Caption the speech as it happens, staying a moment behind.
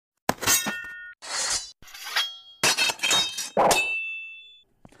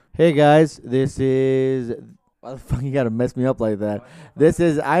Hey guys, this is. Why the fuck you gotta mess me up like that? This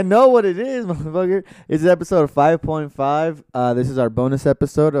is. I know what it is, motherfucker. It's episode 5.5. This is our bonus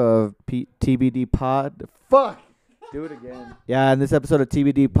episode of TBD Pod. Fuck! Do it again. Yeah, in this episode of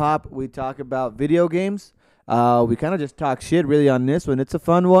TBD Pop, we talk about video games. We kind of just talk shit really on this one. It's a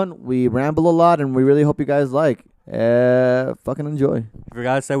fun one. We ramble a lot, and we really hope you guys like. Fucking enjoy. For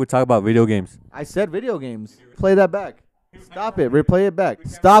God's sake, we talk about video games. I said video games. Play that back. Stop it. Replay it back.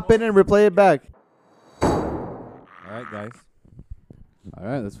 Stop it and replay it back. All right, guys. All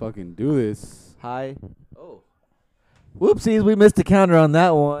right, let's fucking do this. Hi. Oh. Whoopsies, we missed the counter on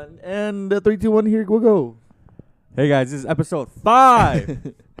that one. And 3, 2, 1, here we'll go. Hey, guys, this is episode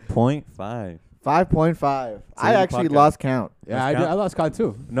 5.5. 5.5. I actually podcast. lost count. Yeah, Let's count. I lost count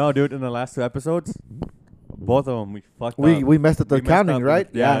too. No, dude, in the last 2 episodes, both of them, we fucked up. We messed up the We messed counting, up. right?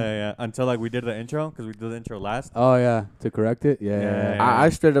 Yeah. Until, like, we did the intro, because we did the intro last. Oh yeah, to correct it. Yeah. Yeah. I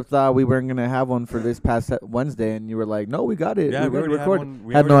straight up thought we weren't going to have one for this past Wednesday, and you were like, no, we got it. Yeah, we we're already record. had one.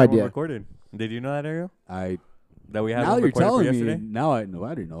 We Had no already had one idea. recorded. Did you know that, Ariel? That we had Now one you're recorded telling for me. yesterday? Now I know. I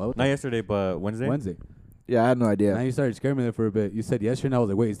didn't know. What Not the yesterday, but Wednesday. Wednesday. Yeah, I had no idea. Now you started scaring me there for a bit. You said yesterday, and I was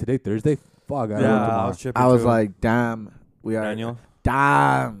like, wait, is today Thursday? Fuck, I don't know Yeah, tomorrow. I was tripping I was too. like, damn. We are. Daniel.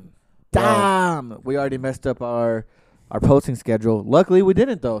 Damn. We already messed up our posting schedule. Luckily, we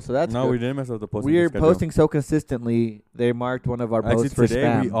didn't, though, so that's No, good. we didn't mess up the posting We're schedule. posting so consistently, they marked one of our Actually, posts for today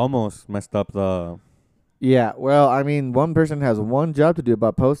spam. we almost messed up the... Yeah, well, I mean, one person has one job to do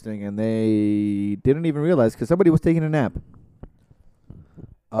about posting, and they didn't even realize because somebody was taking a nap.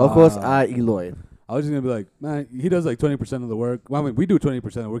 Of course, Eloy. I was just gonna be like, man, he does like 20% of the work. Well, I mean, we do 20%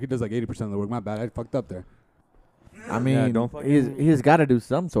 of the work. He does like 80% of the work. My bad, I fucked up there. I mean, don't fucking- he's got to do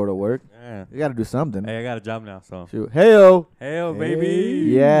some sort of work. Yeah. He got to do something. Hey, I got a job now, so... Shoot. Heyo. Hey, Hey.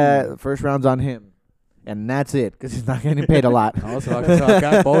 baby. Yeah, first round's on him. And that's it, because he's not getting paid a lot. Also, I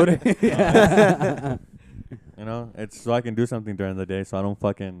got voted. You know, it's so I can do something during the day, so I don't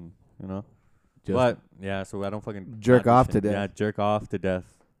fucking, you know. But yeah, so I don't fucking Jerk not off do to shit. death. Yeah, jerk off to death.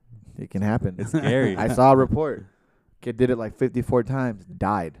 It can happen. It's scary. I saw a report. Kid did it like 54 times,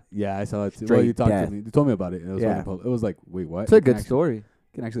 died. Yeah, I saw it too. Straight Well, you talked death. to me. You told me about it. It was, Yeah. it was like, wait, what? It's a You can good actually- story.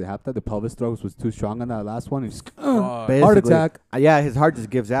 Can actually have that. The pelvis thrust was too strong on that last one. And just, heart Basically. attack. Yeah, his heart just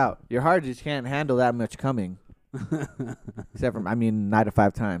gives out. Your heart just can't handle that much coming. Except for, 9 to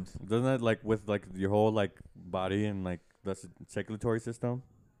 5 times. Doesn't that like with like your whole like body and like the circulatory system?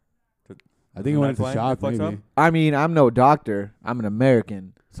 I think it went That's into why shock, it fucks maybe. up? I'm no doctor. I'm an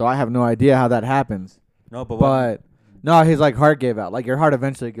American. So I have no idea how that happens. No, but But, no, his like heart gave out. Like your heart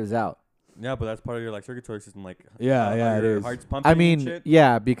eventually gives out. yeah, but that's part of your like circulatory system. Like Yeah, yeah, it your is. Heart's pumping. I and mean, shit.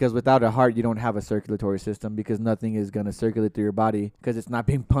 yeah, because without a heart, you don't have a circulatory system because nothing is going to circulate through your body because it's not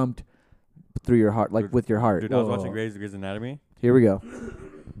being pumped through your heart, like Dude, with your heart. Dude, I was watching Whoa. Grey's Anatomy. Here we go.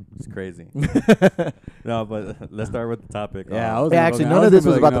 It's crazy. No, but let's start with the topic. Yeah, Um, I was Yeah, gonna actually, go- none I of was this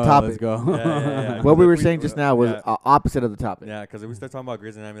gonna was be like, about the no, topic. Let's go. Yeah. What we were We- saying just now was yeah. opposite of the topic. Yeah, because if we start talking about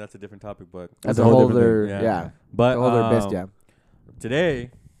Grey's Anatomy, that's a different topic. But That's a a whole whole different other, thing. yeah. but A whole other best, yeah. Today,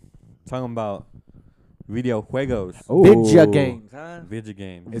 talking about video juegos, Oh. Video games, huh? video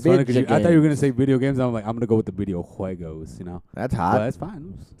games. It's funny 'cause Video I thought you were gonna games. say video games. I'm like, I'm gonna go with the video juegos, you know. That's But hot. that's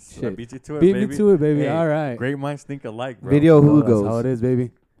fine. So I Shit. beat you to it, Beat baby. me to it, baby. Hey, All right. Great minds think alike, bro. Video Well, who that's how goes? it is,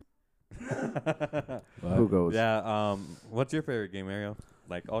 baby. Who goes? Yeah. What's your favorite game, Ariel?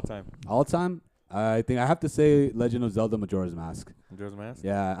 Like all time? All time, I think I have to say Legend of Zelda: Majora's Mask. Majora's Mask.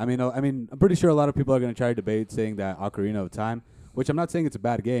 Yeah, I mean, I'm pretty sure a lot of people are gonna try to debate saying that Ocarina of Time, which I'm not saying it's a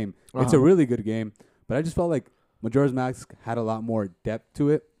bad game. It's a Uh-huh. really good game, but I just felt like Majora's Mask had a lot more depth to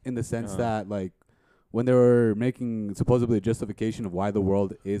it in the sense that like when they were making supposedly a justification of why the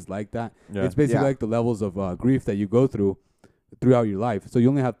world is like that, Yeah. it's basically Yeah. like the levels of grief that you go throughout your life. So you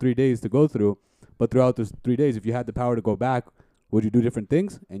only have 3 days to go through, but throughout those 3 days, if you had the power to go back, would you do different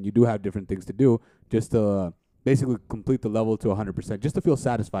things? And you do have different things to do just to basically complete the level to 100%, just to feel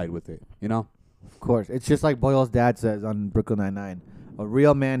satisfied with it, you know? Of course. It's just like Boyle's dad says on Brooklyn Nine-Nine. A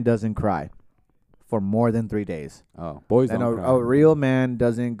real man doesn't cry for more than 3 days. Oh, boys And don't cry. a real man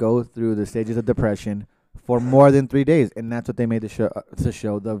doesn't go through the stages of depression for more than 3 days. And that's what they made the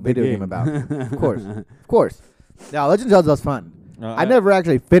show the video game about. Of course. Of course. Now, Legend of Zelda's fun. I never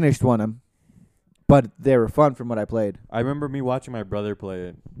actually finished one of them, but they were fun from what I played. I remember me watching my brother play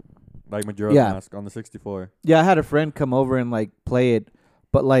it, like Majora's Yeah. Mask on the 64. Yeah, I had a friend come over and like play it,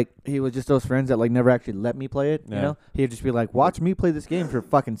 but like he was just those friends that like never actually let me play it. You Yeah. know, he'd just be like, "Watch me play this game for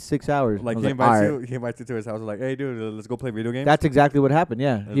fucking 6 hours." Like I was he like, "All invites right." you, he invites you to his house. Like, hey, dude, let's go play video games. That's exactly what happened.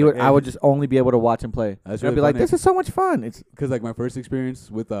 Yeah, It's he like, would. I hey. would just only be able to watch him play. That's And I'd really be like, funny. "This is so much fun." It's Because like my first experience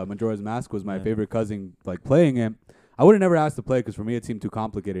with Majora's Mask was my Yeah. favorite cousin like playing it, I would have never asked to play because for me it seemed too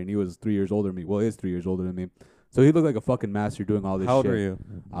complicated, and he was 3 years older than me. Well, he is 3 years older than me. So he looked like a fucking master doing all this How old shit. are you?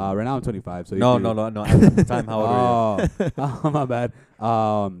 Right now I'm 25. So No. At the time, how old are you? Oh, my bad.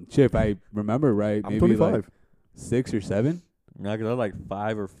 Shit, if I remember right, I'm maybe 25. like 6 or 7. Yeah, because I was like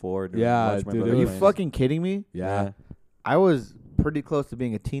 5 or 4. Dude, Yeah, watch my dude, brother Are you playing. fucking kidding me? Yeah. I was pretty close to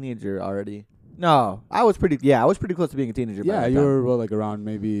being a teenager already. No, I was pretty close to being a teenager. by Yeah, that you time. were well, like around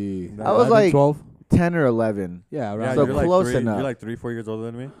maybe I was 11, like 12. 10 or 11. Yeah, Yeah, around So you're like close 3, enough. You're like 3, 4 years older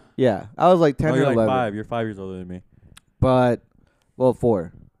than me. Yeah, I was like 10 No, or you're like 11. 5. You're 5 years older than me. But, well,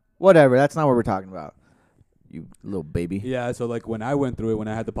 4. Whatever. That's not what we're talking about. You little baby. Yeah, so like when I went through it, when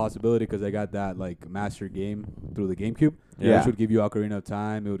I had the possibility, because I got that like master game through the GameCube, Yeah. which would give you Ocarina of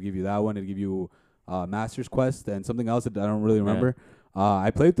Time, it would give you that one, it'd give you Master's Quest and something else that I don't really remember.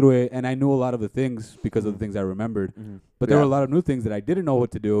 I played through it and I knew a lot of the things because of the things I remembered, but there were a lot of new things that I didn't know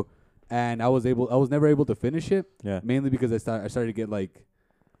what to do, and I was never able to finish it. Yeah. Mainly because I started to get like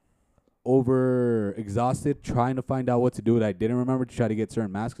over exhausted trying to find out what to do that I didn't remember to try to get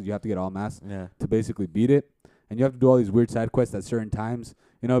certain masks, because you have to get all masks Yeah. to basically beat it, and you have to do all these weird side quests at certain times.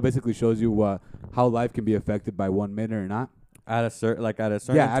 You know, it basically shows you how life can be affected by 1 minute or not. At a certain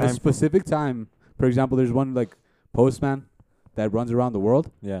Yeah, time. at a specific time. For example, there's one like postman that runs around the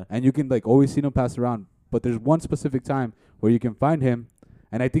world, Yeah. and you can like always see him pass around. But there's one specific time where you can find him,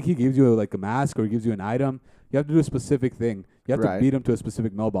 and I think he gives you like a mask or he gives you an item. You have to do a specific thing. You have Right. to beat him to a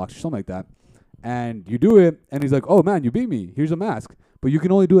specific mailbox or something like that. And you do it, and he's like, "Oh man, you beat me. Here's a mask." But you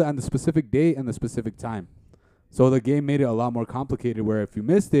can only do it on the specific day and the specific time. So the game made it a lot more complicated, where if you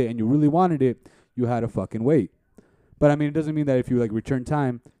missed it and you really wanted it, you had to fucking wait. But I mean, it doesn't mean that if you like return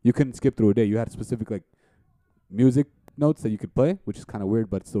time, you couldn't skip through a day. You had specific like music notes that you could play, which is kind of weird,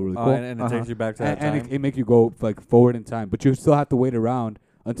 but it's still really cool. And it takes you back to that And time. it make you go like forward in time, but you still have to wait around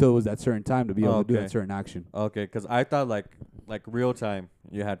until it was that certain time to be able to do Okay. that certain action. Okay, because I thought like real time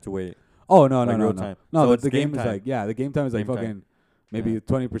you had to wait. Oh no, Like no, real no, time. no! So But it's the game game is time. like the game time is like Game time. fucking maybe Yeah.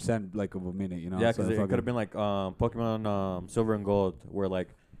 20% like of a minute, you know? Yeah, So because it fucking- could have been like Pokemon Silver and Gold, where like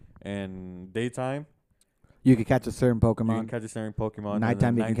in daytime You could catch a certain you can Pokemon. catch a certain Pokemon. and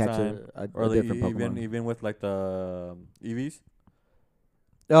Nighttime, then you can catch nighttime, a or like different Pokemon. even with like the EVs.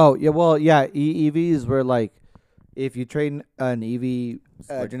 Oh, yeah, well, yeah, EVs were like, if you train an EV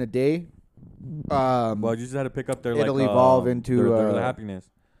like- during the day, Well, you just had to pick up their it'll like evolve into, their happiness.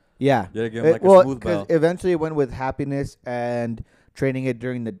 yeah. You had to give them like well, a smooth bell. eventually it went with happiness and training it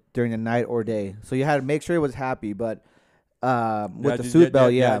during the night or day. So you had to make sure it was happy, but with the suit bell,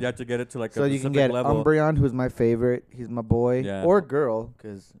 you have to get it to like So a you can specific get level. Umbreon, who's my favorite. He's my boy, Yeah. or girl,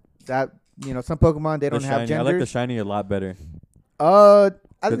 because that some Pokemon they The don't have shiny. I like the genders. shiny a lot better. I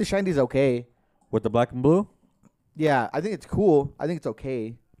think the shiny's okay. With the black and blue? Yeah, I think it's cool. I think it's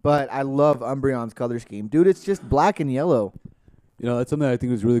okay. But I love Umbreon's color scheme. Dude, it's just black and yellow. You know, that's something I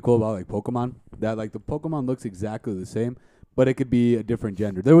think was really cool about like Pokemon. That like the Pokemon looks exactly the same, but it could be a different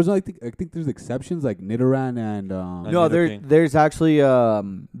gender. There was I think there's exceptions like Nidoran and No, Nidoking. there's actually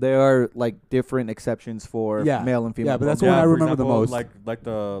there are like different exceptions for Yeah. male and female. Yeah, but that's Pokemon. the one I for remember the example, most. Like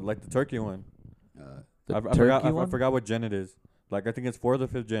the turkey one. The I turkey forgot. I one? forgot what gen it is. Like I think it's 4th or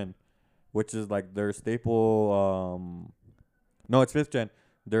 5th gen, which is like their staple. No, it's 5th gen.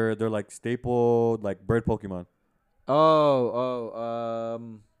 They're like staple like bird Pokemon. All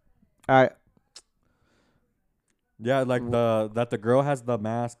right. Yeah, like the girl has the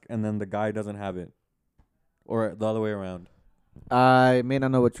mask and then the guy doesn't have it, or the other way around. I may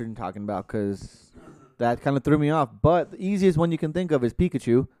not know what you're talking about because that kind of threw me off. But the easiest one you can think of is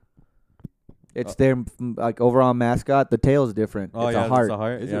Pikachu. It's their like overall mascot. The tail is different. Oh it's yeah, a heart. it's a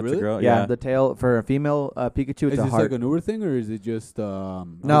heart. Is yeah, it it's really? a girl. Yeah, the tail for a female Pikachu. It's is a this heart. like a newer thing or is it just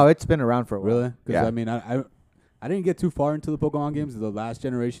No, it's been around for a while. really? Because Yeah. I mean I didn't get too far into the Pokemon games. The last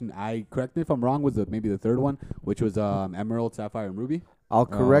generation, correct me if I'm wrong, was maybe the third one, which was Emerald, Sapphire, and Ruby. I'll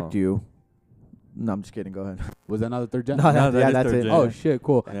correct Oh. you. No, I'm just kidding. Go ahead. Was that not the third gen? No, that yeah, is that's third it. gen. Oh shit,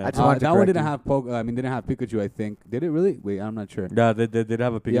 cool. Yeah. I just wanted to that one correct didn't you. have didn't have Pikachu. I think did it really? Wait, I'm not sure. Yeah, they did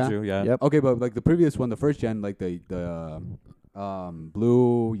have a Pikachu. Yeah. Yep. Okay, but like the previous one, the first gen, like the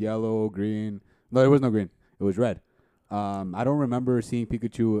blue, yellow, green. No, there was no green. It was red. I don't remember seeing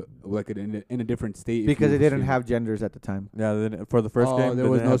Pikachu like in a different state Because it didn't have genders at the time. Yeah, for the first Oh, game, there they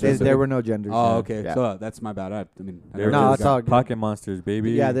was didn't no have There, specific- there were no genders. Oh, Yeah. okay. Yeah. So that's my bad. I mean, I They never were No, really it's got- all good. Pocket monsters,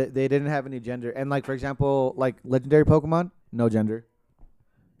 baby. Yeah, they didn't have any gender. And like for example, like legendary Pokemon, no gender.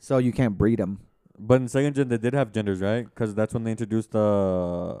 So you can't breed them. But in second gen, they did have genders, right? Because that's when they introduced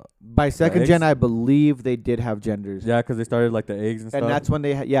the By second eggs? gen, I believe they did have genders. yeah, because they started like the eggs and stuff. And that's when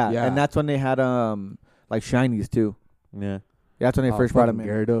they Yeah. and that's when they had like shinies too. yeah. That's when they Oh, first brought them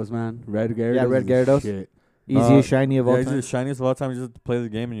fucking in. Gyarados, man. Red Gyarados. Yeah, red is Gyarados. Shit. Easiest shiny of all Yeah, time. it's the shiniest of all time. You just play the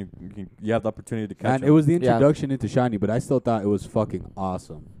game and you have the opportunity to catch And him. it was the Yeah. introduction into shiny, but I still thought it was fucking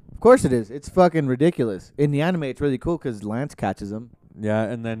awesome. Of course it is. It's fucking ridiculous. In the anime, it's really cool because Lance catches him. Yeah,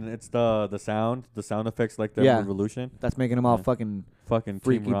 and then it's the sound effects like the Yeah. revolution. That's making him all Yeah. fucking Fucking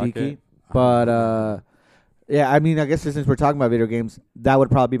freaky Team Rocket. deaky. But yeah, I mean, I guess since we're talking about video games, that would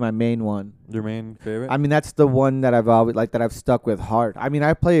probably be my main one. Your main favorite? I mean, that's the one that I've always that I've stuck with hard. I mean,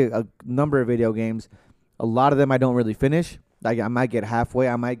 I play a number of video games. A lot of them I don't really finish. Like I might get halfway.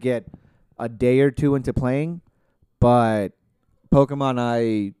 I might get a day or two into playing, but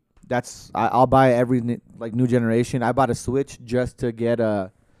Pokemon, I'll buy every new generation. I bought a Switch just to get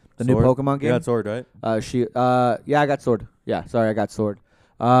the new Sword? Pokemon game. Yeah, it's Sword, right? Yeah, I got Sword. Yeah, sorry, I got Sword.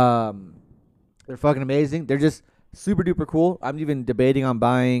 They're fucking amazing. They're just super duper cool. I'm even debating on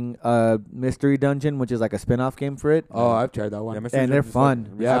buying Mystery Dungeon, which is like a spin-off game for it. Oh, I've tried that one. Yeah, Mr. And they're Jones is fun.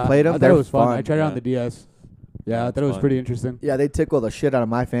 like- Yeah, I played them. I thought They're it was fun. I fun. tried it on Yeah. the DS. Yeah, Yeah, I it's thought it was fun. pretty interesting. Yeah, they tickle the shit out of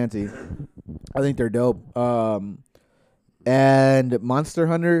my fancy. I think they're dope. And Monster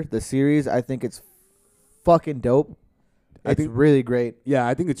Hunter, the series, I think it's fucking dope. I It's think- really great. Yeah,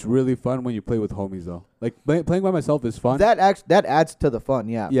 I think it's really fun when you play with homies though. Like playing by myself is fun. That adds to the fun.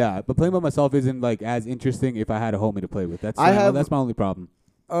 Yeah. Yeah, but playing by myself isn't like as interesting if I had a homie to play with. That's that's my only problem.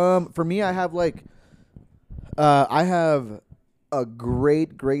 For me, I have I have a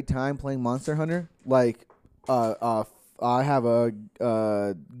great time playing Monster Hunter. I have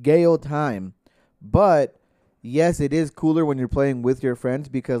a gay old time, but yes, it is cooler when you're playing with your friends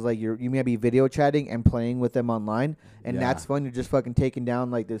because you may be video chatting and playing with them online, and Yeah. that's fun. You're just fucking taking down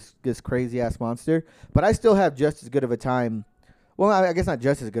this crazy ass monster. But I still have just as good of a time. Well, I guess not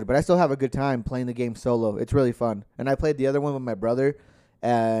just as good, but I still have a good time playing the game solo. It's really fun. And I played the other one with my brother,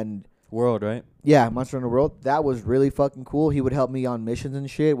 and World, right? yeah, Monster Hunter World. That was really fucking cool. He would help me on missions and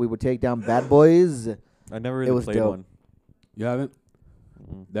shit. We would take down bad boys. I never It really was played you one. You haven't?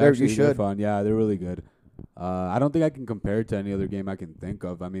 Mm. They're you should. fun. Yeah, they're really good. I don't think I can compare it to any other game I can think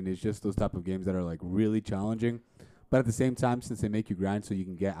of. I mean, it's just those type of games that are like really challenging, but at the same time, since they make you grind so you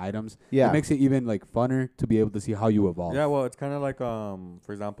can get items, Yeah. it makes it even like funner to be able to see how you evolve. Yeah, well, it's kind of like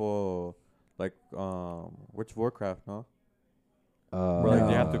for example, which Warcraft, no? Where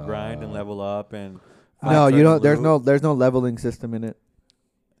you have to grind and level up and. No, find you don't. certain There's loot. no leveling system in it.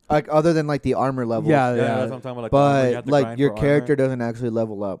 Like other than the armor level. Yeah, Yeah, that's what I'm talking about. You have But to grind your for character armor. doesn't actually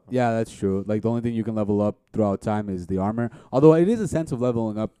level up. Yeah, that's true. Like the only thing you can level up throughout time is the armor. Although it is a sense of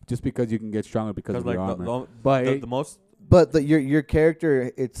leveling up just because you can get stronger because of like your the, armor. the, But the, it- the most But your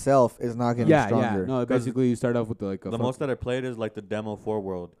character itself is not getting yeah, stronger. No, 'Cause basically you start off with the most that I played is like the demo 4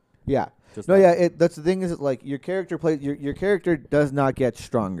 world. Yeah. Just No, like- yeah. That's the thing is your character plays. Your character does not get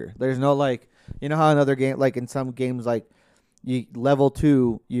stronger. There's no you know how another game in some games you level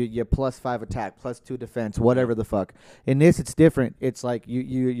 2 you +5 attack +2 defense whatever the fuck. In this it's different. It's like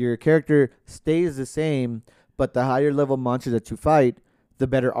your character stays the same, but the higher level monsters that you fight, the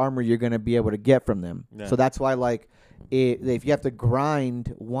better armor you're gonna be able to get from them. Yeah. So that's why if you have to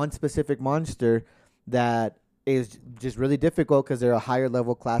grind one specific monster that is just really difficult because they're a higher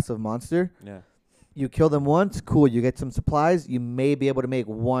level class of monster. Yeah. You kill them once, cool. You get some supplies. You may be able to make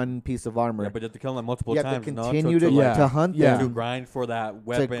one piece of armor. Yeah, but you have to kill them multiple you have times. to no? continue to, Yeah. to hunt Yeah. them, to grind for that to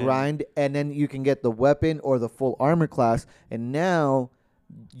weapon. grind, and then you can get the weapon or the full armor class. And now,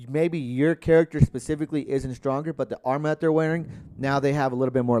 maybe your character specifically isn't stronger, but the armor that they're wearing, now they have a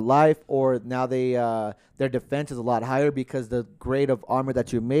little bit more life, or now they their defense is a lot higher because the grade of armor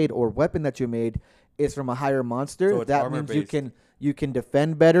that you made or weapon that you made is from a higher monster. So it's that armor means based. you can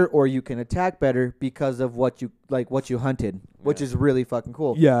defend better or you can attack better because of what you hunted, which Yeah. is really fucking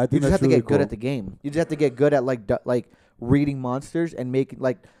cool. Yeah, I You think just have that's to really get good cool. at the game. You just have to get good at reading monsters and making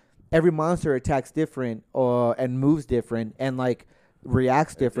every monster attacks different and moves different and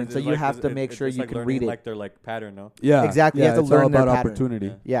reacts different. It's So you like- have to it's- make it's sure just you like can learning, read it. like their pattern, no? Yeah, Exactly, you Yeah, have to it's learn all their about pattern.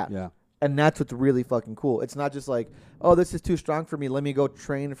 opportunity. Yeah. Yeah. And that's what's really fucking cool. It's not just oh, this is too strong for me. Let me go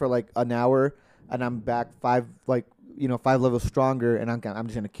train for an hour and I'm back 5 levels stronger and I'm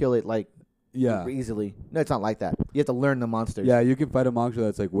just gonna kill it Yeah. easily. No, it's not like that. You have to learn the monsters. Yeah, you can fight a monster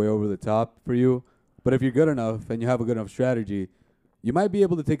that's way over the top for you, but if you're good enough and you have a good enough strategy, you might be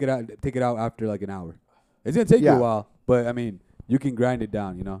able to take it out after an hour. It's gonna take you Yeah. a while, but I mean, you can grind it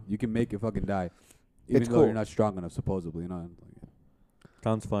down. You can make it fucking die, even It's though cool. you're not strong enough. Supposedly,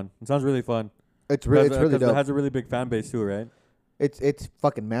 Sounds fun. It sounds really fun. It's really It dope. has a really big fan base too, right? It's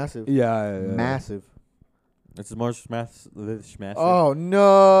fucking massive. Yeah, Massive. It's more massive. Oh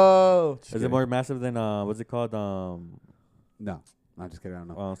no! Is it more massive than what's it called? No, I'm just kidding. I don't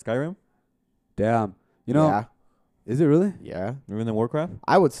know. Skyrim. Damn, you know, Yeah. Is it really? Yeah, Even in Warcraft.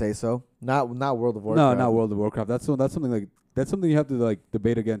 I would say so. Not World of No, Warcraft. not World of Warcraft. That's something you have to like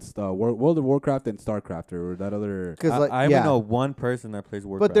debate against World of Warcraft and StarCraft or that other. Because like I only know one person that plays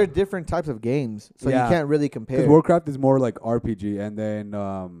Warcraft. but they're different types of games, so Yeah. you can't really compare. Because Warcraft is more like RPG, and then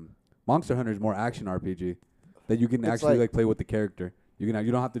Monster Hunter is more action RPG. That you can It's actually like- play with the character. You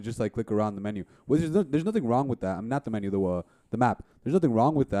don't have to just like click around the menu. Which is there's nothing wrong with that. I'm not the menu, the map. There's nothing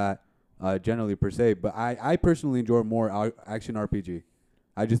wrong with that generally per se. But I personally enjoy more action RPG.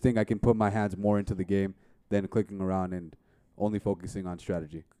 I just think I can put my hands more into the game than clicking around and only focusing on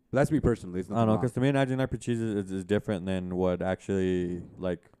strategy. But that's me personally. It's I nothing don't know, wrong. because to me, an action RPG is different than what actually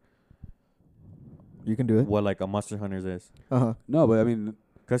like you can do it. what like a Monster Hunters is. No, but I mean,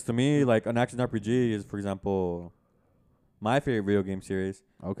 Because to me, like an action RPG is, for example, my favorite video game series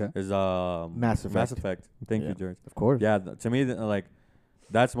okay. is Mass Effect. Thank Yeah. you, George. Of course. Yeah, to me, like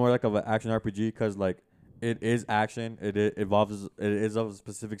that's more like of an action RPG because like it is action. It evolves. It is of a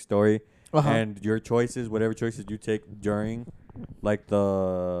specific story, and your choices, whatever choices you take during, like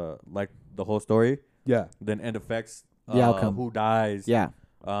the whole story, Yeah. then it affects The outcome. who dies, Yeah.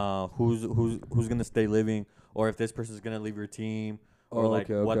 who's gonna stay living, or if this person's gonna leave your team, or like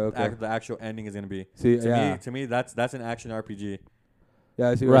what the actual ending is gonna be. See, To me, that's an action RPG. Yeah,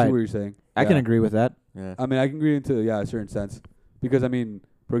 I see Right. what you're saying. I can Yeah. agree with that. Yeah. I mean, I can agree into a certain sense because I mean,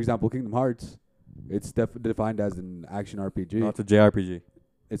 for example, Kingdom Hearts, it's defined as an action RPG. No, it's a JRPG.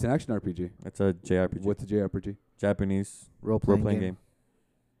 It's an action RPG. It's a JRPG. What's a JRPG? Japanese Role-playing role-playing game. game.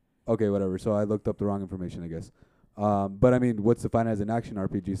 Okay, whatever. So I looked up the wrong information, I guess. But I mean, what's defined as an action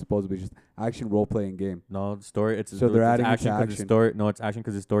RPG? Supposedly just action role-playing game. No, the story. It's So they're adding it to action 'cause it's action. story. No, it's action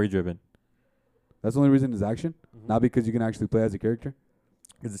because it's story driven. That's the only reason it's action, not because you can actually play as a character.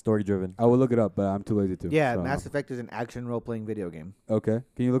 It's story driven. I will look it up, but I'm too lazy to. Yeah, so, Mass Effect is an action role-playing video game. Okay,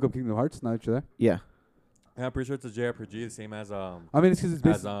 can you look up Kingdom Hearts now that you're there? Yeah. Yeah, I'm pretty sure it's a JRPG, the same as I mean, it's because it's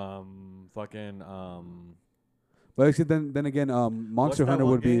as based. fucking But actually, then again, Monster Hunter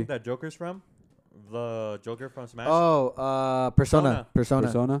would be that Joker's from. The Joker from Smash. Oh, Persona.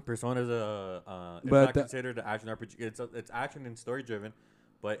 Persona. Persona's a it's But not the- considered an action RPG. It's action and story driven,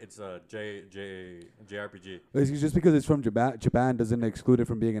 but it's a JRPG. It's just because it's from Japan doesn't exclude it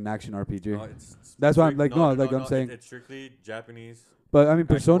from being an action RPG. No, it's That's why I'm strict- like, I'm saying- it's strictly Japanese. But I mean,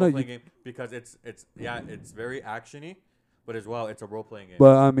 action Persona. role-playing game because it's very actiony, but as well it's a role playing game.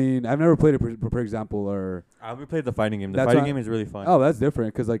 But I mean, I've never played it, for example, or We played the fighting game. The That's fighting why- game is really fun. oh, that's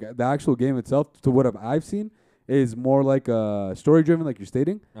different because like the actual game itself, to what I've seen, is more like story driven, like you're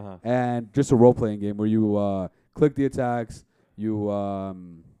stating, Uh-huh. and just a role playing game where you click the attacks. You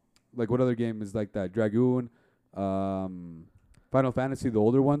like what other game is like that? Dragoon, Final Fantasy, the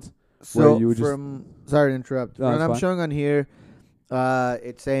older ones. So you just- sorry to interrupt. No, When it's I'm fine. showing on here,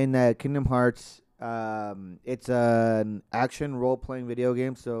 it's saying that Kingdom Hearts, it's an action role-playing video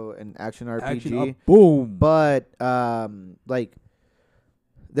game, so an action RPG. Action up, boom. But like,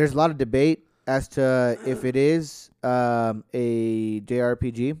 there's a lot of debate as to if it is a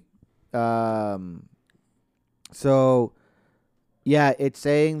JRPG. So yeah, it's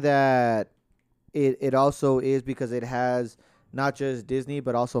saying that it also is because it has not just Disney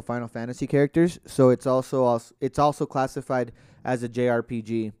but also Final Fantasy characters. So it's also classified as a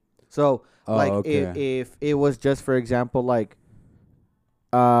JRPG. So Oh, like okay. if it was just, for example, like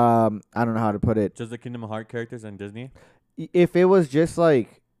I don't know how to put it. Just the Kingdom Hearts characters and Disney. If it was just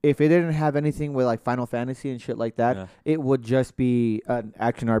like, if it didn't have anything with like Final Fantasy and shit like that, Yeah. it would just be an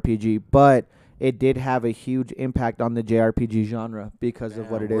action RPG. But it did have a huge impact on the JRPG genre because of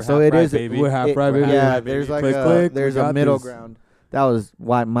what Damn, it we're is. So half it right, is. baby. We're half it- right, baby. Yeah, Right, there's baby. like Click, a click, there's we a got middle this. ground. That was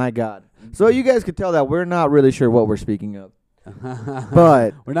why, my God. So you guys could tell that we're not really sure what we're speaking of,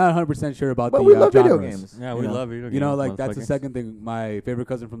 but we're not 100% sure about but the we love video genres. games. Yeah, You we know, love video games. You know, like that's the motherfucker. second thing. My favorite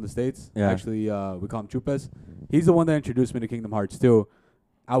cousin from the States, Yeah. actually, we call him Chupas. He's the one that introduced me to Kingdom Hearts too.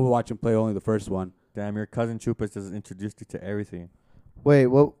 I would watch him play only the first one. Damn, your cousin Chupas has introduced you to everything. Wait,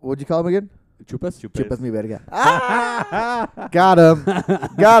 what'd you call him again? Chupas? Chupas mi verga. Got him.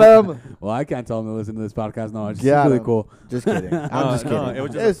 Got him. Well, I can't tell him to listen to this podcast. No, it's just Got really him. cool. Just kidding. I'm just kidding. It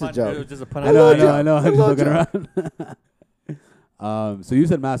was It's just a joke. It was just a pun. I know. little I'm joke. just A looking little around. So you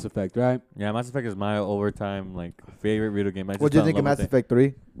said Mass Effect, right? Yeah, Mass Effect is my overtime like favorite video game. What'd you think of Mass Effect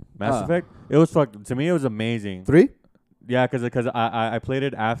 3? Mass Effect? It was to me. It was amazing. 3? Yeah, because I played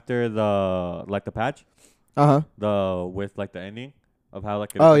it after the patch with like the ending of how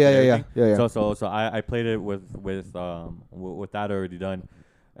like it Oh affected yeah. everything. Yeah. So I played it with that already done.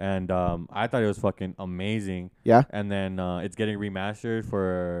 and I thought it was fucking amazing. Yeah. And then it's getting remastered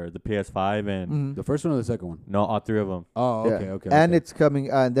for the PS5 and Mhm. The first one or the second one? no, all three of them. Oh, Yeah. okay. And okay. it's coming.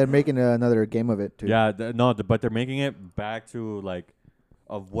 They're making another game of it too. Yeah, but they're making it back to like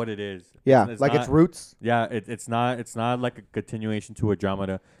of what it is. Yeah, It's like not, its roots. Yeah, it's not like a continuation to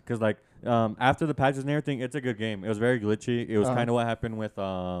Andromeda, because like after the patches and everything, it's a good game. It was very glitchy. It was Uh-huh. kind of what happened with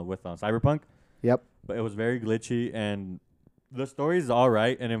Cyberpunk, Yep. but it was very glitchy, and the story is all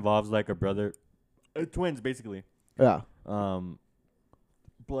right and involves like a brother, twins basically. Yeah.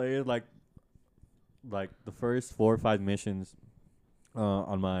 Played like the first 4 or 5 missions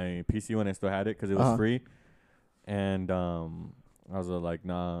on my PC when I still had it because it was Uh-huh. free, and I was like,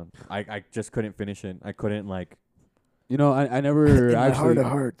 nah, I just couldn't finish it. I couldn't like. You know, I never In my heart actually. it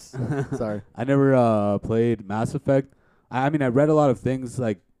hurts. Sorry. I never played Mass Effect. I mean, I read a lot of things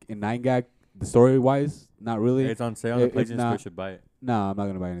like in 9gag, the story wise, not really. It's on sale on the If PlayStation Store. not- You should buy it. No, I'm not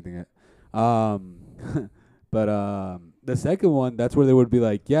gonna buy anything yet. But the second one, that's where they would be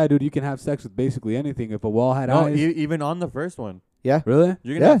like, yeah, dude, you can have sex with basically anything if a wall had No, eyes. even on the first one, Really?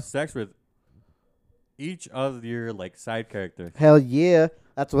 you can Yeah. have sex with each of your like side characters. Hell yeah.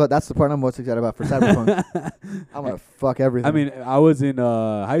 That's the part I'm most excited about for Cyberpunk. I'm gonna fuck everything. I mean, I was in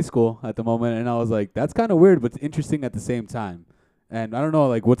high school at the moment, and I was like, that's kind of weird, but interesting at the same time. And I don't know,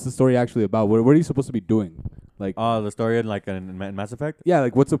 like, what's the story actually about? What are you supposed to be doing? Like, The story in like in Mass Effect. yeah,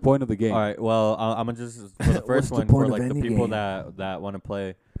 like, what's the point of the game? All right. Well, I'm gonna just for the What's first the one point for of like the any people game? that want to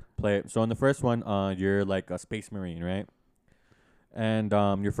play it. So in the first one, you're like a space marine, right? And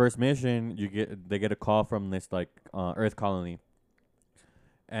your first mission, they get a call from this like Earth colony,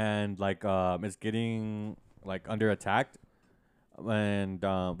 and like it's getting like under attack. And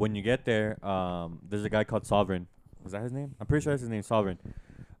when you get there, there's a guy called Sovereign. Was that his name? I'm pretty sure that's his name, Sovereign.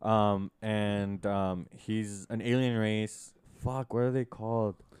 And he's an alien race. Fuck, what are they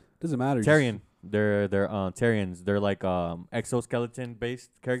called? Doesn't matter. Terrian. They're Terrians. They're like exoskeleton based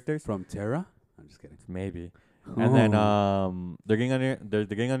characters. From Terra? I'm just kidding. Maybe. And then Oh. they're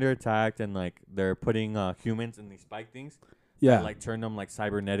getting under attack, and like they're putting humans in these spike things. Yeah. That, like turn them like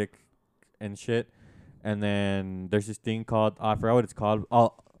cybernetic and shit. And then there's this thing called I forgot what it's called.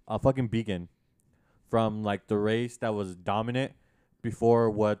 Oh, a fucking beacon from like the race that was dominant before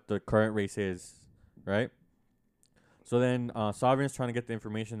what the current race is, right? So then Sovereign's trying to get the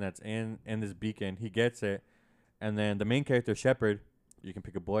information that's in this beacon. He gets it, and then the main character Shepard, you can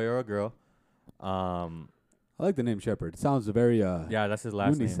pick a boy or a girl. I like the name Shepard. Sounds very Yeah, that's his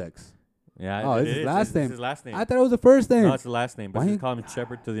last name. unisex. Yeah, Oh, it it's his is. last It's name. his last name. I thought it was the first name. No, it's the last name, but Why just you- call him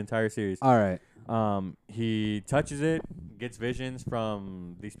Shepard to the entire series. All right. He touches it, gets visions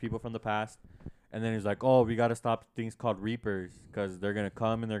from these people from the past, and then he's like, "Oh, we gotta stop things called Reapers, because they're gonna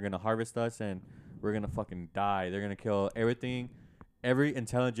come and they're gonna harvest us, and we're gonna fucking die. They're gonna kill every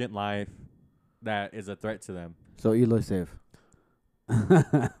intelligent life that is a threat to them." so Eloy safe.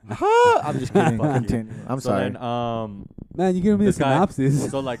 I'm just kidding. Fuck you. Continue. I'm so sorry. Then, Man, you giving me a This guy- synopsis.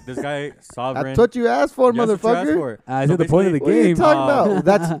 so like this guy Sovereign. That's what you asked for, That's what you asked motherfucker. for. I So said the point of the What are you game. talking Uh,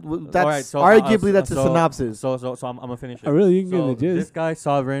 about? That's Alright, so, arguably that's a so- synopsis. So I'm gonna finish it. Oh, really? You can So get the this gist. guy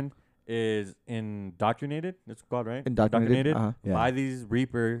Sovereign is indoctrinated. It's called right. Indoctrinated. Uh-huh. Yeah. By these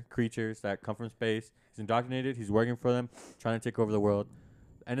Reaper creatures that come from space. He's indoctrinated. He's working for them, trying to take over the world.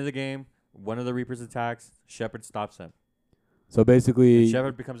 End of the game, one of the Reapers attacks. Shepard stops him. So And basically,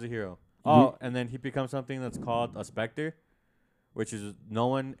 Shepard becomes a hero. Oh, and then he becomes something that's called a Spectre, which is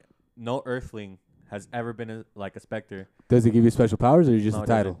no Earthling has ever been like a Spectre. does it give you special powers or just No, a it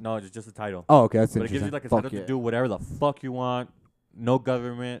title? doesn't. No, it's just a title. Oh, okay, that's But it gives interesting. you like a Fuck title yeah. to do whatever the fuck you want. No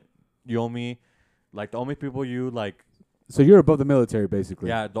government. You owe me. Like the only people you like. So you're above the military, basically.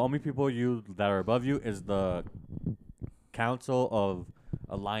 Yeah, the only people you that are above you is the Council of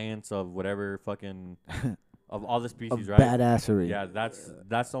Alliance of whatever fucking of all the Of species, right? badassery. Yeah, that's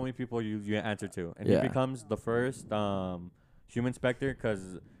the only people you answer to, and Yeah. he becomes the first human Spectre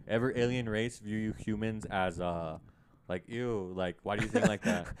because every alien race view you humans as like ew, like why do you think like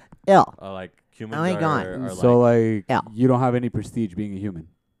that? Yeah. Like humans Oh my God. are So like, Yeah. you don't have any prestige being a human.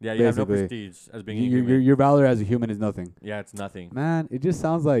 yeah, you have no basically, prestige as being a Your human. your valor as a human is nothing. Yeah, it's nothing. Man, it just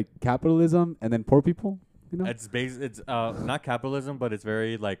sounds like capitalism and then poor people. You know? It's it's not capitalism, but it's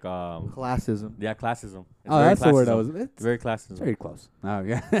very like Classism. yeah, classism. It's Oh, very that's the word I classism. was. It's It's very classism. very close. Oh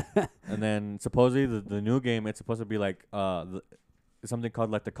yeah. And then supposedly the new game, it's supposed to be like something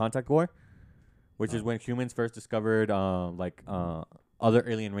called like the Contact War, which is when humans first discovered other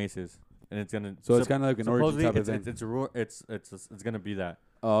alien races, and it's gonna So it's kind of like an origin supposedly type of thing. it's gonna be that.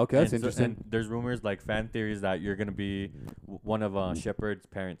 Oh, okay, that's And so- interesting. and there's rumors like fan theories that you're gonna be one of Shepard's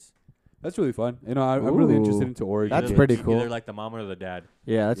parents, That's really fun. You know, I'm really interested Ooh. into origin. That's games. pretty cool. Either like the mom or the dad.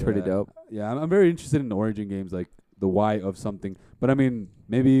 Yeah, that's pretty dope. Yeah, I'm very interested in the origin games, like the why of something. But I mean,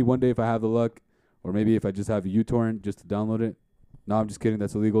 maybe one day if I have the luck, or maybe if I just have a uTorrent just to download it. No, I'm just kidding.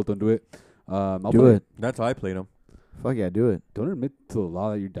 That's illegal. Don't do it. I'll Do play it. That's how I played them. Fuck yeah, do it. Don't admit to the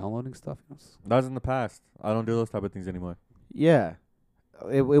law that you're downloading stuff. That was in the past. I don't do those type of things anymore. Yeah.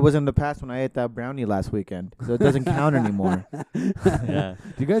 It was in the past when I ate that brownie last weekend, so it doesn't count anymore. Yeah.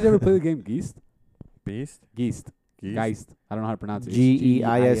 Do you guys ever play the game Geist? Beast? Geist. Geese? Geist. I don't know how to pronounce it.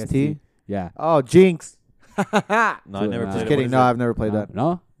 It's Geist? Yeah. Oh, Jinx. No, I never Just played it. Just What kidding. is No, it? I've never played that.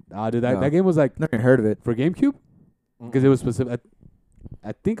 No? Dude, that No. game was like Never even heard of it. for GameCube because it was specific.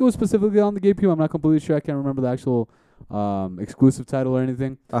 I think it was specifically on the GameCube. I'm not completely sure. I can't remember the actual exclusive title or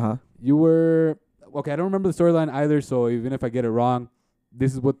anything. Uh-huh. You were okay. I don't remember the storyline either. So even if I get it wrong,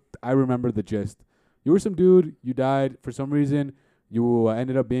 this is what I remember the gist. You were some dude. You died for some reason. You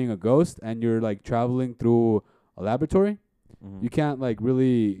ended up being a ghost, and you're like traveling through a laboratory. Mhm. You can't like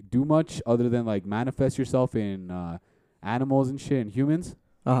really do much other than like manifest yourself in animals and shit and humans.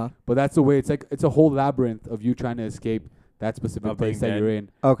 Uh-huh. But that's the way. It's like it's a whole labyrinth of you trying to escape that specific Of place being that you're in.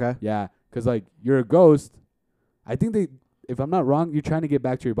 Okay. Yeah, because like you're a ghost. I think they, if I'm not wrong, you're trying to get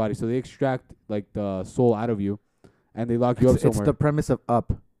back to your body, so they extract like the soul out of you, and they lock you up It's the somewhere. premise of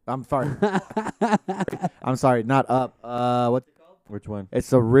Up. I'm sorry. I'm sorry, not Up. What's it called? Which one?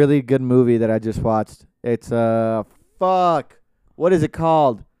 It's a really good movie that I just watched. It's fuck. What is it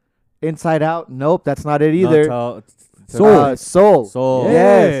called? Inside Out? Nope, that's not it either. Soul. Soul. Soul.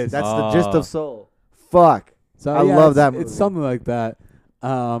 Yes, that's the gist Ah. of Soul. Fuck. So I yeah, love it's, that It's movie. something like that.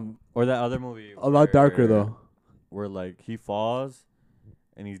 Or that other movie. A lot darker though. Where like he falls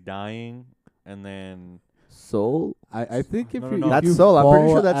and he's dying and then Soul? I think if No, you no, if no. That's you Soul. I'm pretty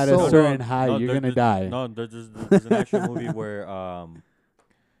fall sure that's at Soul. a certain height, you're there- gonna there's- die. No, there's an actual movie where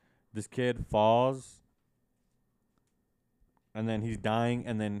this kid falls and then he's dying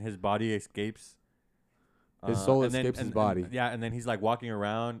and then his body escapes. His soul and then- escapes his and- body. Yeah, and then he's like walking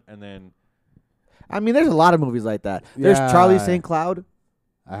around and then I mean, there's a lot of movies like that. There's Charlie St. Cloud.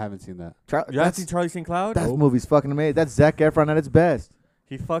 I haven't seen that. you haven't That's, seen Charlie St. Cloud? that movie's fucking amazing. That's Zac Efron at its best.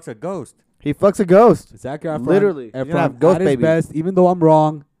 He fucks a ghost. He fucks a ghost. Zac Efron, Literally. You're gonna have Efron ghost at his babies. best, even though I'm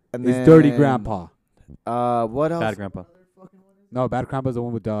wrong, And is Dirty then, Grandpa. What else? Bad grandpa. No, Bad Grandpa's the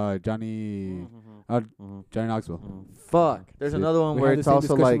one with Johnny Johnny Knoxville. Fuck. There's See, another one we where had the it's same also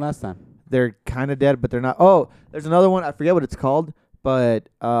discussion like last time. they're kind of dead, but they're not. Oh, there's another one. I forget what it's called, but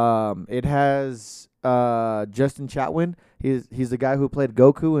it has Justin Chatwin. He's the guy who played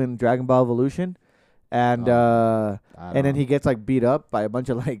Goku in Dragon Ball Evolution, and I and don't then know. he gets like beat up by a bunch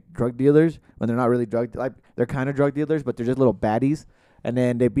of like drug dealers when they're not really they're kind of drug dealers, but they're just little baddies. And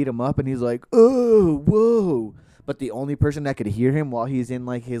then they beat him up, and he's like, "Oh, whoa!" But the only person that could hear him while he's in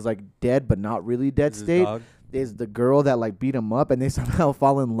like his like dead but not really dead Is his state dog? is the girl that like beat him up, and they somehow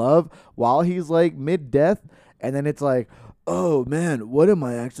fall in love while he's like mid-death. And then it's like, oh man, what am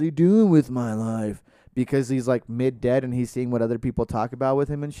I actually doing with my life? Because he's like mid-dead and he's seeing what other people talk about with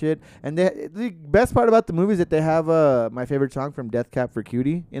him and shit. And the best part about the movie is that they have my favorite song from Death Cab for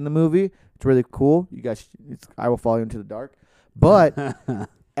Cutie in the movie. It's really cool. You guys, I Will Follow You Into the Dark. But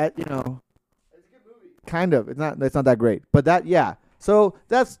at it's a good movie. Kind of. It's not that great. But yeah. So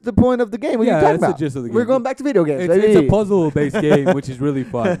that's the point of the game. What are you talking that's about? the gist of the game. We're going back to video games. It's baby. a puzzle-based game, which is really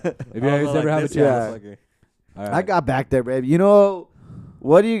fun. If you guys Oh, ever like have a this chance, motherfucker. all right. I got back there, baby. You know,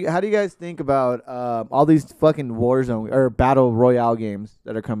 how do you guys think about all these fucking Warzone or Battle Royale games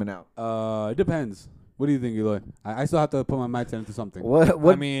that are coming out? It depends. What do you think, Eloy? I still have to put my mindset into something.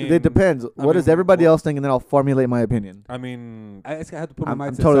 What? mean, it depends. What does mean, everybody well- have think, and then I'll formulate my opinion. I mean, I just have to put my I'm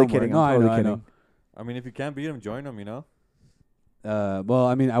mindset totally somewhere. kidding. No, I'm totally I know. kidding. if you can't beat him, join him. You know. Well,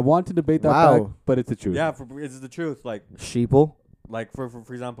 I mean, I want to debate that Wow. back, but it's the truth. Yeah, it's the truth. Like Sheeple.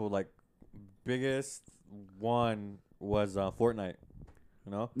 for example, like biggest one was Fortnite.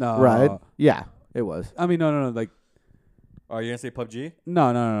 You know. No. Right. Yeah, it was. I mean, no. Like, Are you gonna say PUBG?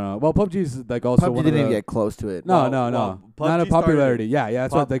 no. Well, PUBG is like also PUBG one didn't of even the, get close to it. No, Well, not a PUBG popularity. started- Yeah.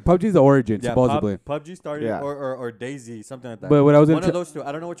 That's Pub- what like PUBG's the origin Yeah, supposedly. PUBG started, Yeah. or DayZ, something like that. But what I was one into, of those two,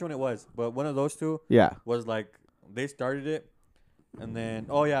 I don't know which one it was, but one of those two Yeah. was like they started it, and then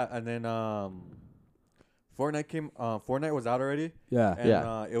Fortnite came. Fortnite was out already, yeah, and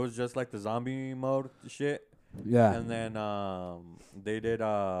Yeah. it was just like the zombie mode shit, yeah. and then they did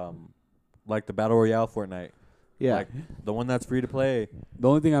like the battle royale Fortnite, Yeah. like the one that's free to play. The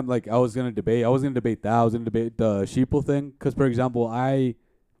only thing I was gonna debate that. I was gonna debate the sheeple thing because, for example, I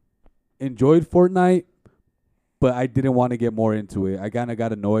enjoyed Fortnite, but I didn't want to get more into it. I kind of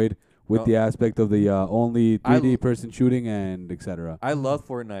got annoyed with No. the aspect of the only I 3D l- person shooting and etc. I love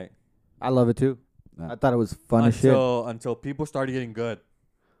Fortnite. I love it too. Nah. I thought it was fun as shit. Until people started getting good.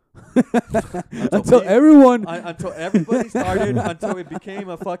 Until everyone. Until everybody started. Until it became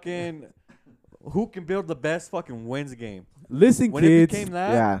a fucking who can build the best fucking wins game. Listen, When kids. it became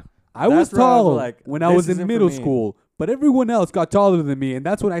that, Yeah. I was that's where I was tall like, when I this was in isn't for middle me. school, but everyone else got taller than me, and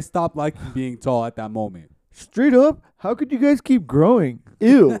that's when I stopped liking being tall at that moment. Straight up, how could you guys keep growing?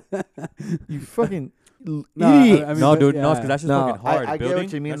 Ew. You fucking Nah, idiot. I mean, no, but dude, yeah. no, because that's just No, fucking hard. I get building.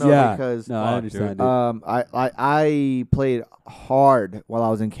 what you mean That's though, Yeah. because No, I fuck, understand dude. it. I played hard while I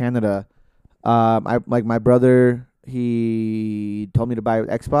was in Canada. My brother, he told me to buy an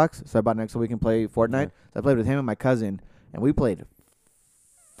Xbox, so I bought an Xbox so we can play Fortnite. Yeah. So I played with him and my cousin, and we played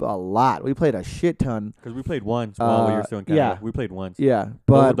a lot. We played a shit ton. Because we played once while we were still in Canada. yeah. We played once. Yeah,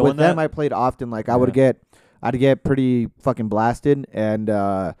 but the with one them that- I played often. Like Yeah. I'd get pretty fucking blasted and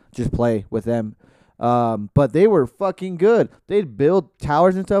just play with them. But they were fucking good. They'd build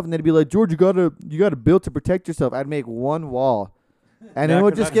towers and stuff, and they'd be like, "George, you gotta build to protect yourself." I'd make one wall, and Yeah, it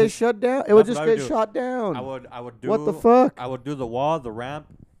would 'cause just that's get just- shut down. It would that's just what I would get do. shot down. I would do What the fuck? I would do the wall, the ramp,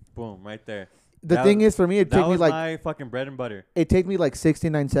 boom, right there. The that thing was- is, for me, it That take me was like my fucking bread and butter. it take me like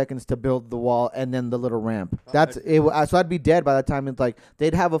 69 seconds to build the wall and then the little ramp. Oh, That's that's it. So I'd be dead by the time. It's like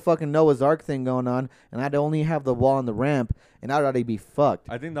they'd have a fucking Noah's Ark thing going on, and I'd only have the wall and the ramp, and I'd already be fucked.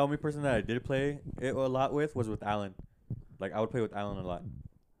 I think the only person that I did play it a lot with was with Alan. Like I would play with Alan a lot.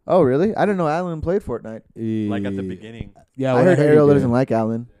 Oh, really? I didn't know Alan played Fortnite. Like at the Eh, beginning. Yeah, I when heard he Ariel did. doesn't like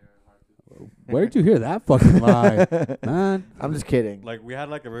Alan. Where'd you hear that fucking lie, man? I'm just kidding. Like we had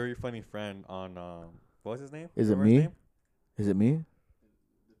like a very funny friend on what was his name? Is it Remember his me? name? Is it me?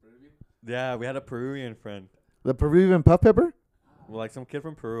 Yeah, we had a Peruvian friend. The Peruvian puff pepper? Well, like some kid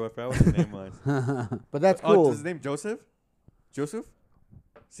from Peru. I forgot what his name was. But that's Oh, cool. is his name Joseph? Joseph?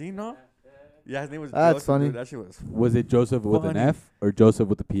 See, no? Yeah, his name was That's Joseph. funny. Dude, that shit was. Was it Joseph with an Funny. F or Joseph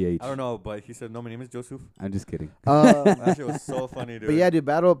with a PH? I don't know, but he said, no, my name is Joseph. I'm just kidding. That shit was so funny, dude. But yeah, dude,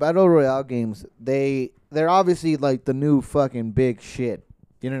 battle royale games. They're obviously like the new fucking big shit.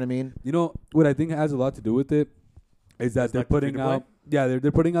 You know what I mean? You know what I think has a lot to do with it is that It's they're like the putting free-to-play? out. Yeah,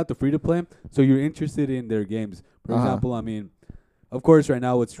 they're putting out the free to play, so you're interested in their games. For Uh-huh. example, I mean, of course, right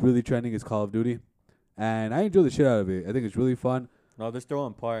now what's really trending is Call of Duty, and I enjoy the shit out of it. I think it's really fun. No, they're still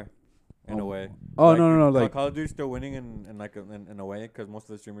on par, in a Oh. way. Oh Like, no, Call- like Call of Duty's still winning in a way because most of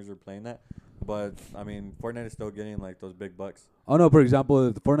the streamers are playing that. But I mean, Fortnite is still getting like those big bucks. oh no, for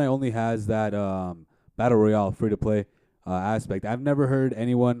example, Fortnite only has that battle royale free to play aspect. I've never heard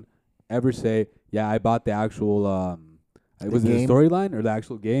anyone ever say, "Yeah, I bought the actual was it the game? storyline or the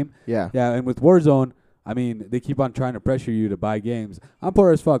actual game?" Yeah. Yeah, and with Warzone, I mean, they keep on trying to pressure you to buy games. I'm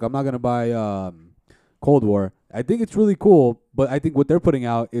poor as fuck. I'm not gonna buy Cold War. I think it's really cool, but I think what they're putting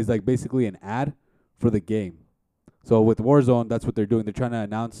out is like basically an ad for the game. So with Warzone, that's what they're doing. They're trying to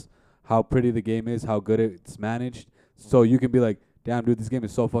announce how pretty the game is, how good it's managed. So you can be like, "Damn, dude, this game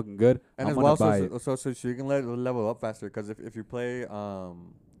is so fucking good. And I'm as gonna well, buy it." so you can level up faster because if you play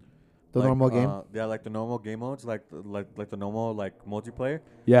The like, normal game? yeah, like the normal game modes, like the normal like multiplayer,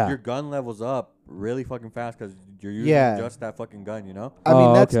 Yeah. your gun levels up really fucking fast because you're using Yeah. just that fucking gun, you know. I mean,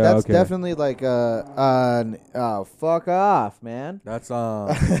 Oh, that's okay, okay. definitely like fuck off, man. That's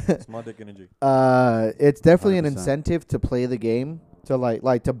small dick energy. It's definitely an 100%. incentive to play the game, to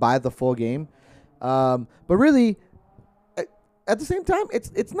like to buy the full game. But really, at the same time,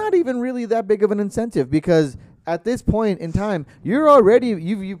 it's not even really that big of an incentive because at this point in time, you're already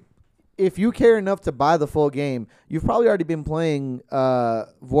you if you care enough to buy the full game, you've probably already been playing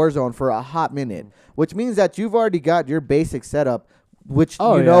Warzone for a hot minute, which means that you've already got your basic setup, which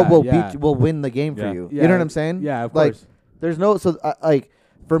Oh, you know yeah. will win the game for Yeah. you. Yeah, You know what I'm saying? Yeah, of Like, course. there's no like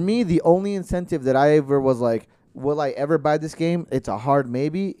for me the only incentive that I ever was like, will I ever buy this game? It's a hard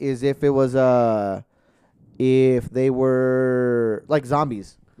maybe. Is if it was if they were like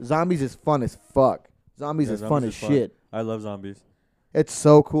zombies. Zombies is fun as fuck. Zombies Yeah, is fun zombies as is fun. shit. I love zombies. It's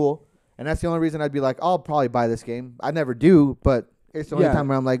so cool, and that's the only reason I'd be like, I'll probably buy this game. I never do, but it's the only Yeah. time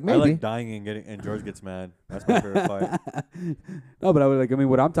where I'm like, I maybe. like dying and George gets mad. That's my favorite part. No, but I mean,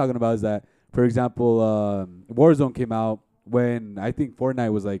 what I'm talking about is that, for example, Warzone came out when I think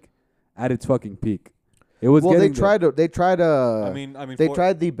Fortnite was like at its fucking peak. It was. Well, they getting there. tried I mean, they for-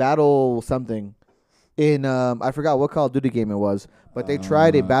 tried the battle something in I forgot what Call of Duty game it was, but they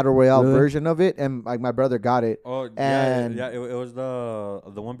tried a battle royale really? version of it, and like my brother got it. Oh and- yeah. It was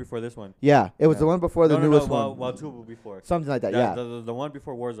the one before this one. Yeah, it was Yeah. the one before the no, newest well, one, two before. something like that. Yeah, The one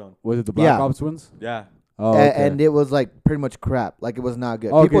before Warzone. Was it the Black Yeah. Ops ones? Yeah. Oh, A- okay. and it was like pretty much crap. Like it was not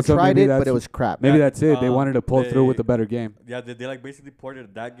good. Okay, People so tried maybe it, but that's- it was crap. maybe Yeah, that's it. They wanted to pull through with they- a better game. Yeah, they like basically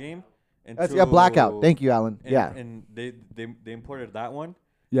ported that game into That's Blackout. Thank you, Alan. and, Yeah, And they imported that one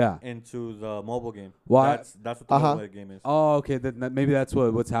Yeah. into the mobile game. Well, That's what the mobile game is. Oh, okay. Then maybe that's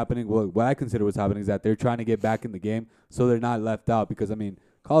what's happening. What I consider what's happening is that they're trying to get back in the game, so they're not left out. Because I mean,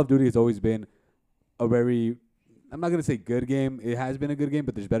 Call of Duty has always been a very, I'm not gonna say good game. It has been a good game,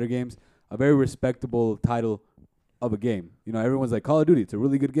 but there's better games. A very respectable title of a game. You know, everyone's like Call of Duty. It's a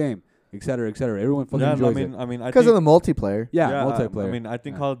really good game, et cetera, et cetera. Everyone fucking enjoys it. I mean, because of the multiplayer. Yeah, yeah, multiplayer. I mean, I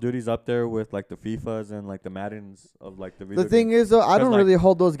think Call of Duty's up there with like the FIFAs and like the Maddens of like the video. The thing is, though, I don't really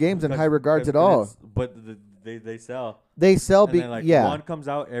hold those games in high regards at all. But they sell. They sell, and then, like, one comes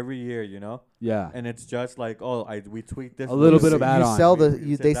out every year, you know. Yeah. And it's just like, we tweak this a little bit of you add-on. sell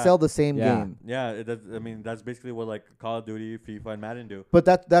they sell the same game. Yeah, I mean, that's basically what like Call of Duty, FIFA, and Madden do. But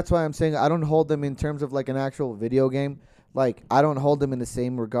that's why I'm saying I don't hold them in terms of like an actual video game. Like I don't hold them in the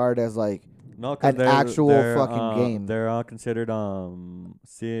same regard as like an actual fucking game. They're all considered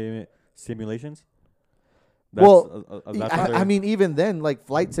simulations. I mean, even then, like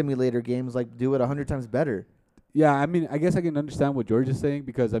flight simulator games, like do it 100 times better. Yeah, I mean, I guess I can understand what George is saying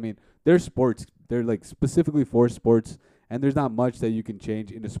because I mean, they're sports. They're like specifically for sports, and there's not much that you can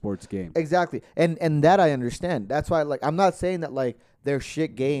change in a sports game. Exactly, and that I understand. That's why, like, I'm not saying that like they're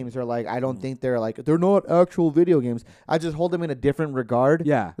shit games or like I don't think they're not actual video games. I just hold them in a different regard.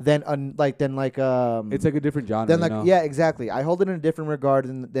 Yeah. Than it's like a different genre. Then like yeah, exactly. I hold it in a different regard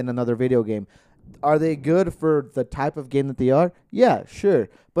than another video game. Are they good for the type of game that they are? Yeah, sure.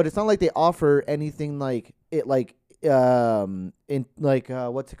 But it's not like they offer anything like it like in like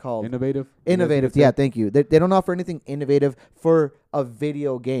what's it called? Innovative. Innovative. Yeah, thank you. They don't offer anything innovative for a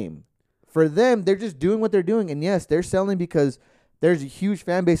video game. For them, they're just doing what they're doing, and yes, they're selling because there's huge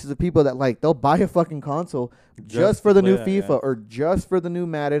fan bases of people that like they'll buy a fucking console just for the new FIFA or just for the new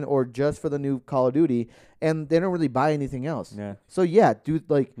Madden or just for the new Call of Duty, and they don't really buy anything else. Yeah. So yeah, dude,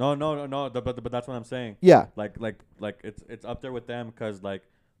 like no. But that's what I'm saying. Yeah. Like it's up there with them because like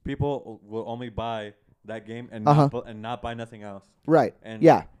people will only buy that game and not buy nothing else. Right. And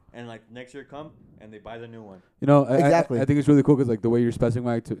yeah. And like next year come and they buy the new one. You know, exactly. I think it's really cool because like the way you're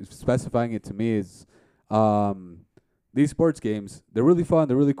specifying it to me is, these sports games, they're really fun,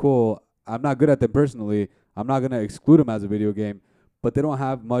 they're really cool. I'm not good at them personally. I'm not gonna exclude them as a video game, but they don't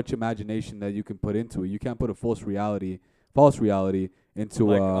have much imagination that you can put into it. You can't put a false reality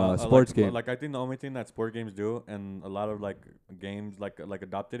into a sports game. Like I think the only thing that sport games do, and a lot of like games like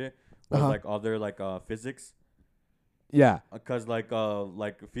adopted it, was like all their like physics. Yeah. Because like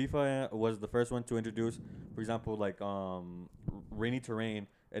FIFA was the first one to introduce, for example, like rainy terrain,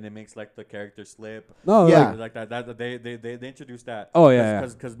 and it makes like the character slip. No, yeah, like that. That they introduced that. Oh yeah.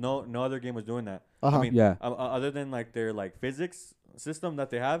 Because no other game was doing that. I mean, yeah. Other than like their like physics system that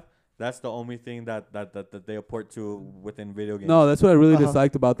they have, that's the only thing that they apport to within video games. No, that's what I really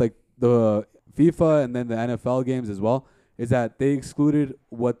disliked about like the FIFA and then the NFL games as well, is that they excluded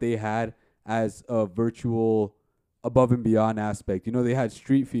what they had as a virtual above and beyond aspect. You know, they had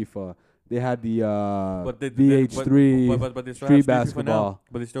Street FIFA. They had the VH3 but they still Street have basketball.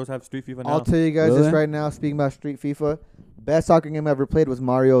 But they still have Street FIFA now. I'll tell you guys this right now. Speaking about Street FIFA, best soccer game I ever played was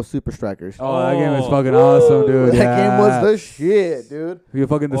Mario Super Strikers. Oh, that game was fucking awesome, dude. That game was the shit, dude. You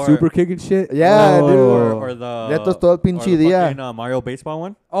fucking the super kick and shit. Yeah, dude. Or the Retos todo pinche día. Mario baseball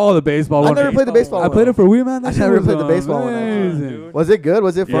one. Oh, the baseball one. I never played the baseball one. I played it for Wii, man. I never played the baseball one. Was it good?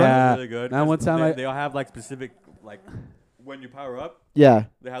 Was it fun? Yeah. Really good. Now one time they all have like specific like when you power up. Yeah.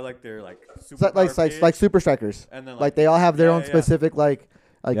 They have like their like super like Super Strikers. And then like they all have their own specific like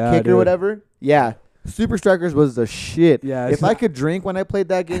kick or whatever. Yeah. Super Strikers was the shit. Yeah, if I could drink when I played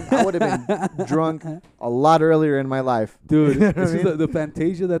that game, I would have been drunk a lot earlier in my life. Dude, this is the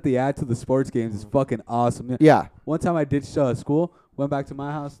Fantasia that they add to the sports games is fucking awesome. Yeah. One time I ditched school, went back to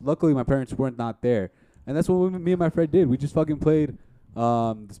my house. Luckily, my parents weren't not there. And that's what me and my friend did. We just fucking played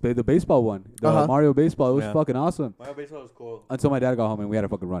the baseball one. The Mario baseball. It was fucking awesome. Mario baseball was cool. Until my dad got home and we had a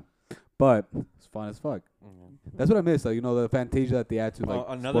fucking run. But it's fun as fuck. That's what I miss. Like, you know, the Fantasia that they add to like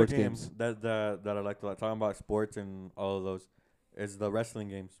another sports game games. that I like to talking about sports and all of those is the wrestling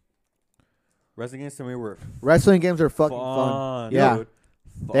games. Wrestling games to me were wrestling games are fucking fun. Yeah, dude.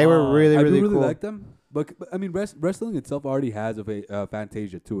 They were really I really do really cool. like them, but I mean, wrestling itself already has a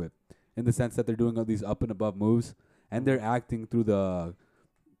Fantasia to it, in the sense that they're doing all these up and above moves and they're acting through the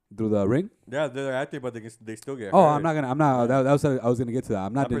ring. Yeah, they're acting, but they still get hurt. Oh, I'm not. That was I was gonna get to that.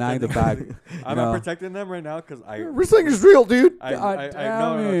 I'm not denying the fact. I'm not protecting them right now because wrestling is real, dude. No, it's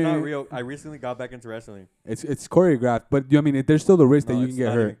not real. I recently got back into wrestling. It's choreographed, but I mean, there's still the risk that you can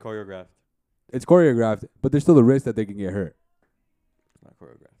get hurt. Choreographed. It's choreographed, but there's still the risk that they can get hurt. It's not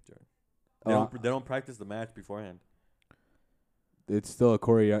choreographed, Jared. They don't practice the match beforehand. It's still a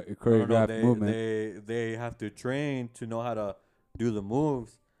choreographed movement. They have to train to know how to do the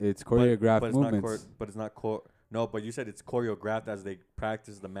moves It's choreographed but it's movements. but it's not No, but you said it's choreographed as they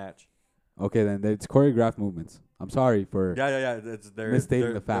practice the match. Okay, then it's choreographed movements. I'm sorry for Yeah. It's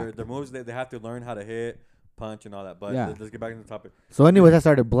misstating the fact. Their moves. They have to learn how to hit, punch, and all that. But Yeah. let's get back into the topic. So anyways, I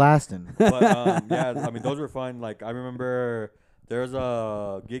started blasting. But yeah, I mean those were fun. Like I remember there was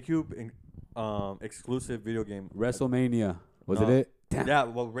a GameCube exclusive video game. WrestleMania. Was No. it? Damn. Yeah,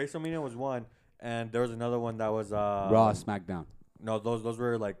 well, WrestleMania was one, and there was another one that was Raw, SmackDown. No, those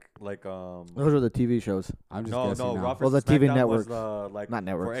were like Those were the TV shows. I'm just no guessing now. Raw Well, the versus TV SmackDown networks. was like Not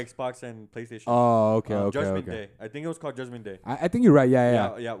networks. for Xbox and PlayStation. Oh, okay. Judgment Day. I think it was called Judgment Day. I think you're right.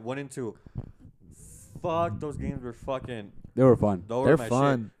 Yeah. Yeah, 1 and 2. Fuck, those games were fucking. They were fun. Those They're were my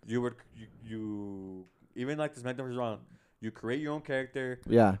fun. Shit. You even like the SmackDown vs. Raw. You create your own character.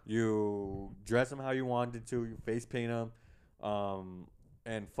 Yeah. You dress them how you wanted to. You face paint them.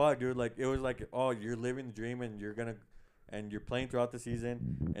 And fuck, dude, like it was like, oh, you're living the dream, and you're playing throughout the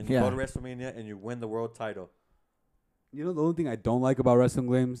season, and you go to WrestleMania and you win the world title. You know the only thing I don't like about wrestling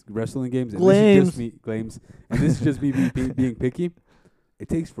games, and this is just me being picky. It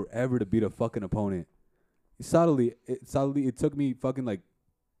takes forever to beat a fucking opponent. It took me fucking like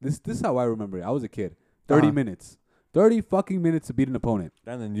this is how I remember it. I was a kid. 30 minutes. 30 fucking minutes to beat an opponent.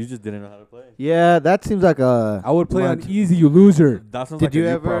 And then you just didn't know how to play. Yeah, that seems like a. I would play on month. easy, you loser. That sounds Did like a you you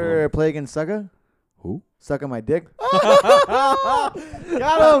ever problem. play against Sucka? Who? Sucking my dick.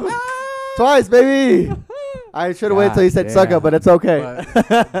 Got him twice, baby. I should have waited till you said God damn. Sucka, but it's okay.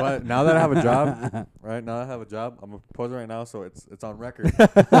 But now that I have a job, right now I have a job. I'm a proposer right now, so it's on record.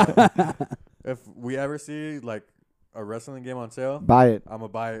 If we ever see like a wrestling game on sale, Buy it. I'm gonna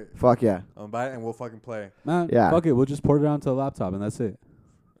buy it. Fuck yeah. I'm gonna buy it and we'll fucking play. Man, Yeah. fuck it. We'll just port it onto a laptop and that's it.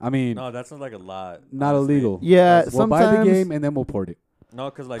 I mean, No, that sounds like a lot. not honestly. illegal. Yeah, We'll buy the sometimes game and then we'll port it. No,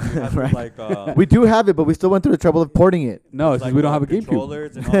 because like you have Right. to like we do have it, but we still went through the trouble of porting it. No, it's like just we don't the have a GameCube.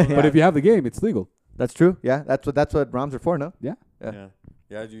 controllers and all of But that. if you have the game, it's legal. That's true. Yeah, that's what ROMs are for, no? Yeah. Yeah.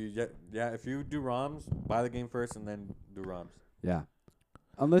 If you do ROMs, buy the game first and then do ROMs. Yeah.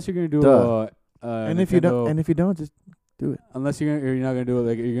 Unless you're gonna do Duh. And if you Nintendo- don't, just do it. unless you're not gonna do it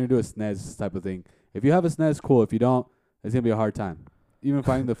like you're gonna do a SNES type of thing. If you have a SNES, cool. If you don't, it's gonna be a hard time. Even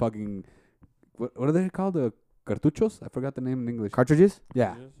finding the fucking what are they called? The cartuchos? I forgot the name in English. Cartridges?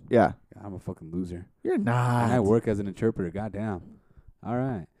 Yeah. Yeah. I'm a fucking loser. You're And I not. work as an interpreter. Goddamn. All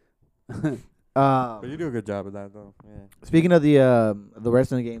right. But you do a good job of that though. Yeah. Speaking of the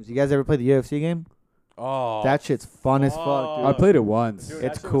wrestling games, you guys ever play the UFC game? Oh, That shit's fun as fuck, dude. I played it once. dude,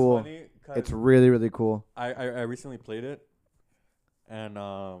 It's that shit was cool. funny 'cause It's really, really cool. I recently played it, and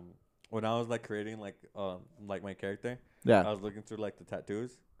when I was like creating like my character, I Yeah. was looking through like the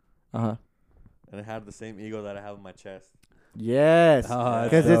tattoos, Uh-huh. and it had the same ego that I have on my chest. Yes. Oh, that's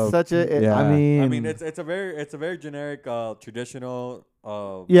Because it's dope. such a. Yeah. I mean. I mean, it's a very generic traditional.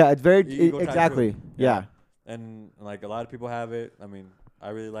 Yeah, it's very ego tattoo. exactly. Yeah. And like a lot of people have it. I mean, I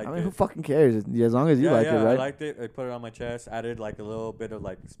really like I mean, it. who fucking cares? As long as you like it, I right? liked it. I put it on my chest. Added like a little bit of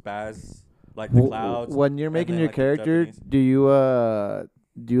like spaz, like the clouds. When you're and making then, your like, the character, Japanese.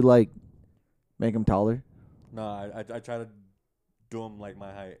 do you like make him taller? No, I try to do them like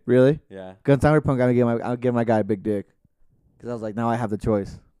my height. Really? Yeah. Cause Cyberpunk, I'll give my guy a big dick. Cause I was like, now I have the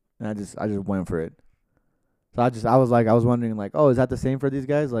choice, and I just went for it. So I was wondering like, oh, is that the same for these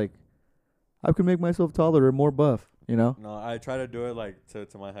guys? Like, I could make myself taller or more buff. You know? No, I try to do it like to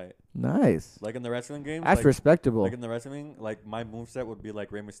my height. Nice. Like in the wrestling game. That's like, respectable. Like in the wrestling, like my moveset would be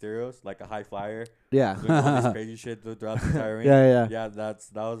like Rey Mysterio's, like a high flyer, Yeah. doing all this crazy shit throughout the entire ring. Yeah. Yeah, that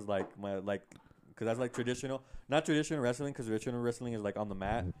was like my like, cause that's like traditional, not traditional wrestling, cause traditional wrestling is like on the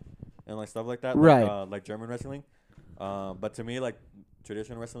mat and like stuff like that, Right. like German wrestling. But to me, like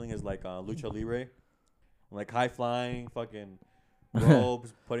traditional wrestling is like lucha libre, like high flying, fucking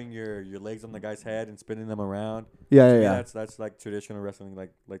ropes, putting your legs on the guy's head and spinning them around. Yeah. To me, Yeah. that's like traditional wrestling,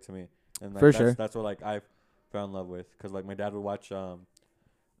 like to me, and like, For that's, sure. that's what like I fell in love with, cause like my dad would watch. Shout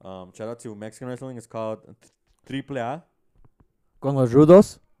out to Mexican wrestling. It's called Triple A. Con los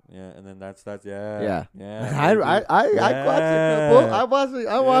rudos. Yeah, and then that's yeah. Yeah. Yeah. I baby. watched a couple.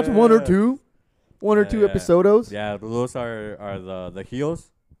 I watched one or two Yeah. episodes. Yeah, but those are the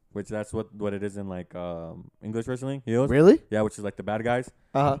heels, which that's what it is in like English wrestling, heels. Really? Yeah, which is like the bad guys.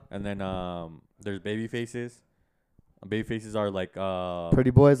 Uh And then there's baby faces. Baby faces are like huh. Pretty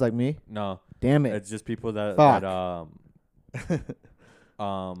boys like me. no, Damn it. it's just people that Fuck.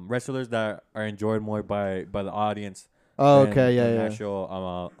 wrestlers that are enjoyed more by the audience. Oh, than- okay. than Yeah.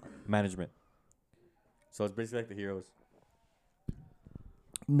 actual management. So it's basically like the heroes.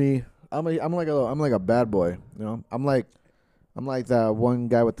 Me. I'm like a bad boy. You know. I'm like that one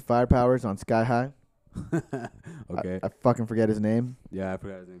guy with the fire powers on Sky High. Okay. I fucking forget his name. Yeah, I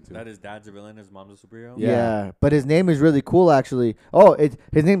forgot his name too. That his dad's a villain, his mom's a superhero. Yeah. But his name is really cool actually. Oh,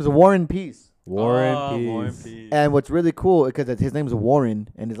 his name's Warren Peace. War Oh, and War and Peace. Peace. And what's really cool because his name's Warren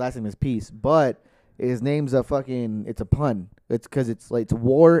and his last name is Peace, but his name's it's a pun. It's because it's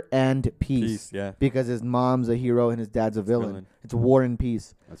War and Peace. Peace, yeah. Because his mom's a hero and his dad's a villain. It's War and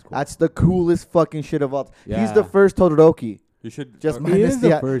Peace. That's cool. That's the coolest fucking shit of all. He's Yeah. the first Todoroki. You should Just okay. minus is the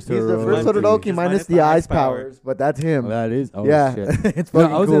the first he's the first Todoroki. Todoroki Just minus the ice powers, but that's him. Oh, that is. Oh, yeah, shit. it's No,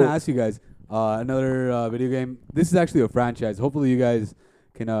 fucking I was cool. gonna ask you guys another video game. This is actually a franchise. Hopefully, you guys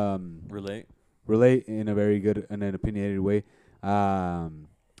can relate in a very good and an opinionated way.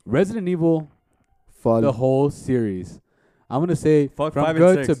 Resident Evil, Fun. the whole series. I'm gonna say Fuck from 5 and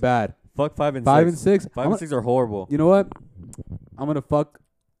good 6. to bad. Fuck 5 and 5 6. and 6. 5 and 6 are horrible. You know what? I'm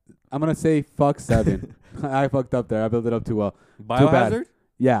gonna say fuck 7. I fucked up there. I built it up too well. Biohazard?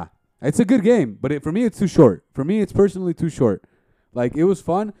 Yeah, it's a good game, but for me, it's too short. For me, it's personally too short. Like, it was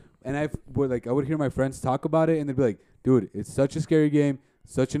fun, and I would hear my friends talk about it, and they'd be like, "Dude, it's such a scary game,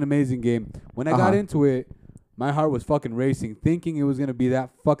 such an amazing game." When I got into it, my heart was fucking racing, thinking it was gonna be that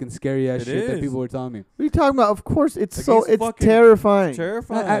fucking scary ass It shit that is. people were telling me. What are you talking about? Of course, The it's game's fucking terrifying.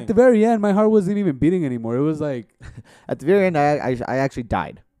 Terrifying. At the very end, my heart wasn't even beating anymore. It was like, At the very end, I actually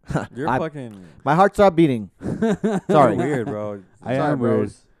died. You're fucking My heart stopped beating. Sorry. You're weird, bro. I Sorry, am weird,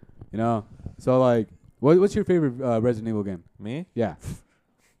 bros. you know. So like, what's your favorite Resident Evil game? Me? Yeah,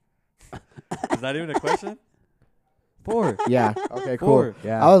 Is that even a question? 4. Yeah. Okay. Cool. 4.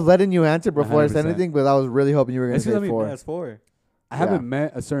 yeah. I was letting you answer before I said 100%. anything, but I was really hoping you were gonna It's 'cause say I mean, 4. That's 4. I haven't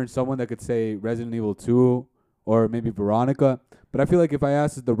met a certain someone that could say Resident Evil 2 or maybe Veronica, but I feel like if I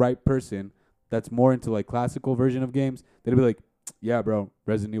asked the right person that's more into like classical version of games, they'd be like, "Yeah, bro,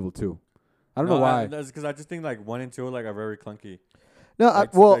 Resident Evil 2." I don't know why. That's because I just think like 1 and 2 like are very clunky. No,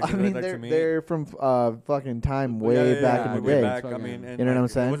 Like, well, like, I mean, like, to me- they're from fucking time Yeah, way yeah, back yeah, in the way day. back. I Fucking- mean, and You know what I'm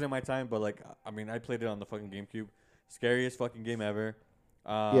like, saying? It wasn't my time, but like, I mean, I played it on the fucking GameCube. Scariest fucking game ever.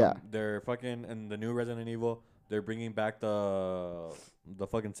 Yeah. They're fucking in the new Resident Evil. They're bringing back the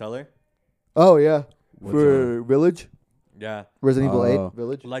fucking cellar. Oh yeah, What's for Village, Yeah. Resident Evil Oh. 8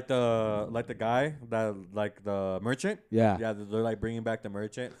 Village. Like the guy that like the merchant. Yeah. Yeah, they're like bringing back the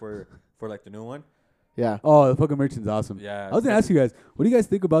merchant for like the new one. Yeah. Oh, the fucking merchant's awesome. Yeah. I was gonna ask you guys, what do you guys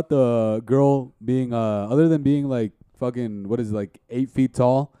think about the girl being other than being like fucking what is it, like 8 feet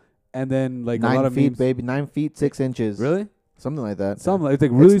tall, and then like a lot 9 of feet, memes. baby. 9 feet 6 inches. Really? Something like that. Some like, it's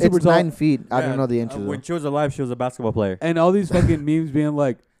like really it's super tall. 9 feet. I Yeah, don't know the inches. when though. she was alive, she was a basketball player. And all these fucking memes being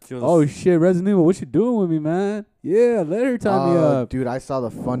like, She was "Oh shit, Resident Evil, what you doing with me, man? Yeah, let her tie me up." Dude, I saw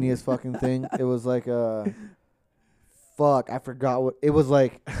the funniest fucking thing. It was like fuck, I forgot what it was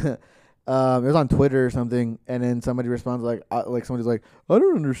like. It was on Twitter or something, and then somebody responds like somebody's like, I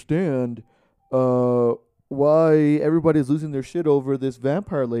don't understand why everybody's losing their shit over this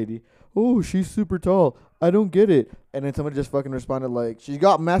vampire lady. Oh, she's super tall. I don't get it. And then somebody just fucking responded like, she's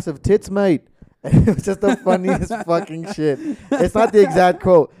got massive tits, mate. And it was just the funniest fucking shit. It's not the exact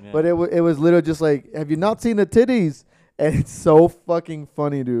quote, Yeah. but it was literally just like, have you not seen the titties? And it's so fucking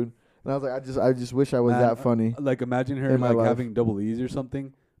funny, dude. And I was like, I just wish I was Man, that funny. Like imagine her in my like life. having double E's or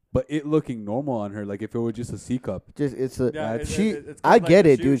something, but it looking normal on her, like if it were just a C cup. Just it's a Yeah, it's I 'cause, get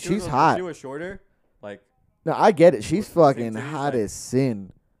like, it, dude. she She's was hot. She was shorter. Like No, I get it. She's With the same fucking titties, hot like- as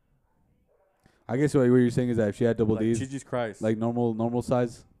sin. I guess what you're saying is that if she had double like D's, Jesus Christ. like normal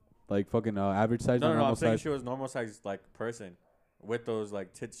size, like fucking average size, no, not I'm normal saying size. she was normal size like person with those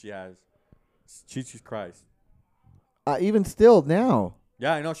like tits she has. Jesus Christ. Even still now,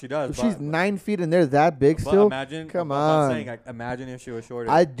 Yeah, I know she does. if but, she's 9 feet and they're that big but still. imagine. come but I'm on. saying, like, imagine if she was shorter.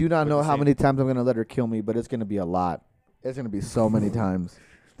 I do not with know the how same- many times I'm gonna let her kill me, but it's gonna be a lot. It's gonna be so many times.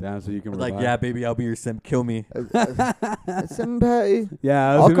 Damn, so you can like, revive. yeah, baby, I'll be your simp. Kill me. Senpai.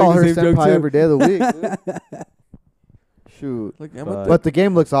 Yeah, I was I'll gonna call her make the same joke senpai too. every day of the week. Dude. Shoot. Like, But- But the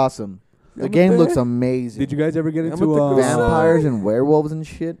game looks awesome. The game looks amazing. Did you guys ever get I'm into with the Vampires and werewolves and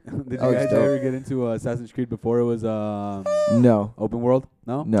shit? Did you Oh, guys it's dope. ever get into Assassin's Creed before it was No. open world?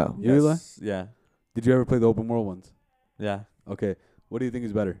 No. No. You, Eli? Yes. Yeah. Did you ever play the open world ones? Yeah. Okay. What do you think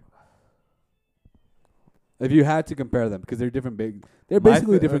is better? If you had to compare them, because they're different they're My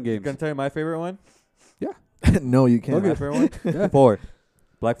basically fa- different games. Can I tell you my favorite one? No, you can't. My favorite one? Yeah. 4.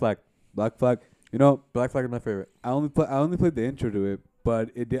 Black Flag. Black Flag. You know, Black Flag is my favorite. I only played the intro to it,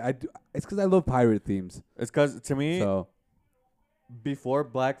 but it's because I love pirate themes. It's because to me, So before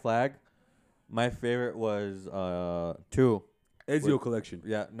Black Flag, my favorite was 2. Ezio collection.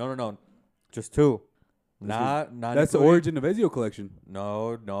 Yeah, no, just 2. Not That's the including- origin of Ezio collection.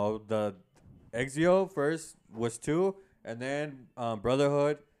 No, the Exio first was 2, and then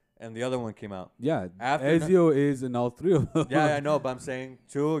Brotherhood, and the other one came out. Yeah, After Ezio is in all 3 of them. Yeah, I know, but I'm saying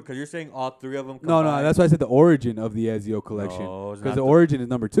 2 because you're saying all 3 of them. No, combined. that's why I said the origin of the Ezio collection. No, it's Because not the origin is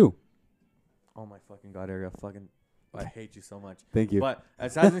number 2. Oh my fucking god, Ariel! I hate you so much. Thank you. But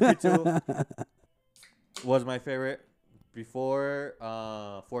Assassin's Creed 2 was my favorite before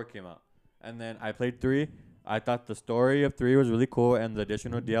 4 came out, and then I played 3. I thought the story of 3 was really cool, and the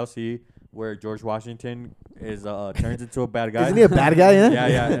additional DLC where George Washington is turns into a bad guy. Isn't he a bad guy in it?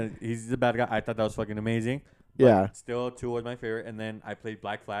 Yeah, and he's the bad guy. I thought that was fucking amazing. But Yeah. Still, 2 was my favorite, and then I played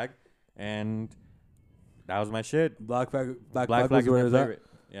Black Flag, and that was my shit. Black Flag Black was Flag where is it was my at. favorite.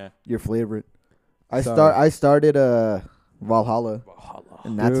 Yeah. Your favorite. I Sorry. started Valhalla,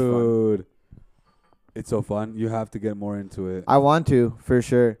 and that's fun. Dude, it's so fun. You have to get more into it. I want to for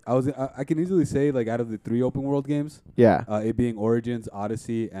sure. I can easily say, like, out of the 3 open world games, Yeah. it being Origins,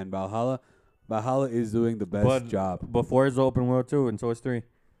 Odyssey, and Valhalla is doing the best But job. Before is open world too, and so is 3.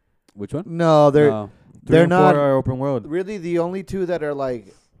 Which one? No, they're No. 3 They're and 4 not- are open world. really the only two that are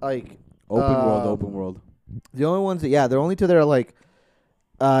like Open world. the only ones. They're only two that are like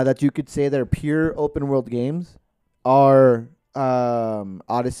that you could say they're pure open world games are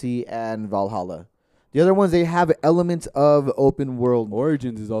Odyssey and Valhalla. The other ones they have elements of open world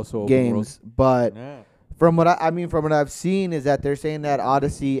Origins is also open games, but Yeah. from what from what I've seen is that they're saying that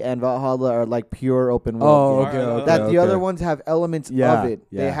Odyssey and Valhalla are like pure open world. world Oh, games. okay, okay. That the other okay. ones have elements Yeah, of it.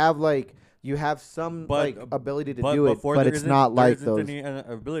 They yeah. have like you have some But- like ability to But do it, before but there it's isn't- not there like isn't those. any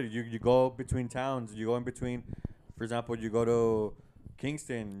ability. You go between towns. You go in between. For example, you go to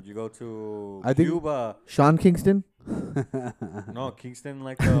Kingston. You go to I think- Cuba. Sean Kingston? No, Kingston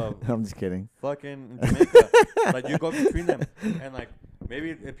like the I'm just kidding. fucking Jamaica. Like you go between them, and like maybe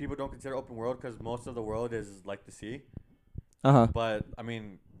if people don't consider open world because most of the world is like the sea. Uh-huh. But I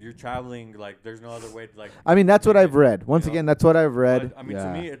mean, you're traveling. Like there's no other way to like. I mean, that's what make I've it, read. Once you know? again, that's what I've read. But, I mean,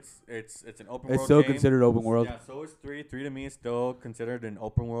 Yeah. to me, it's an open It's world. still game. considered open world. Yeah, so is 3. 3 to me is still considered an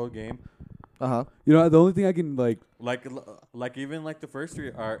open world game. Uh-huh. You know, the only thing I can Like even like the first 3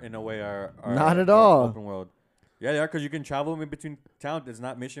 are in a way are Not at are all. open world. Yeah, they are because you can travel in between towns. It's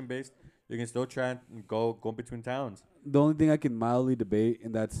not mission based. You can still try and go between towns. the only thing I can mildly debate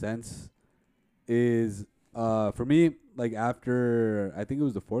in that sense is for me, like, after I think it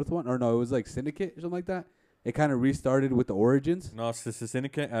was the 4th one, or no, it was like Syndicate or something like that. It kind of restarted with the Origins. No,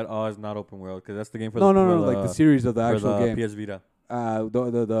 Syndicate at all is not open world because that's the game for No, the no, for like the series of the for actual the game. PS Vita.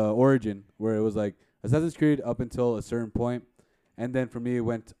 The Origin, where it was like Assassin's Creed up until a certain point, and then for me it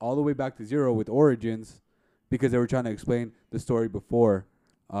went all the way back to 0 with Origins, because they were trying to explain the story before.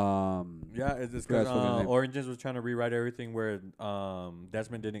 Yeah, it's That's because fucking lame. Origins was trying to rewrite everything where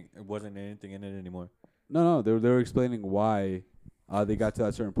Desmond wasn't anything in it anymore. No, they were explaining why they got to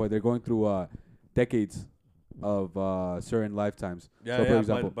that certain point. They're going through decades of certain lifetimes. Yeah, So, yeah. for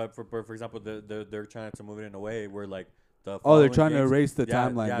example, but for example, they're trying to move it in a way where like the they're following trying to games- erase the yeah,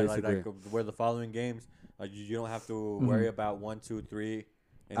 timeline, yeah, basically. like where the following games you don't have to Mhm. worry about 1, 2, 3.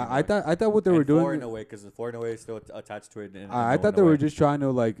 I thought what they were and 4 doing. in a way because the 4 in a way is still attached to it. I thought they were just trying to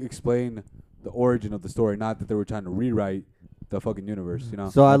like explain the origin of the story, not that they were trying to rewrite the fucking universe. You know.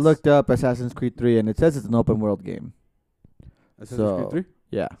 So I That's looked up Assassin's Creed 3, and it says it's an open world game. Assassin's so- Creed 3.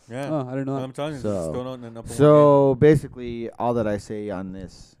 Yeah. Yeah. Oh, I didn't know. I'm telling you, So- it's still not an open world So basically, all that I say on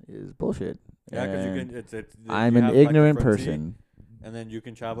this is bullshit. game. Yeah, because you And can. It's I'm you an have, like, a ignorant frontier, person, and then you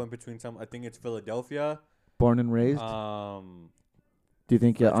can travel in between some. I think it's Philadelphia. born and raised. Do you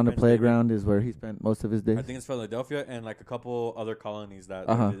think French on the Prince, maybe. playground is where he spent most of his days? I think it's Philadelphia and like a couple other colonies that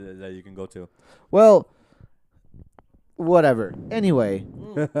Uh-huh. that you can go to. Well, whatever. Anyway,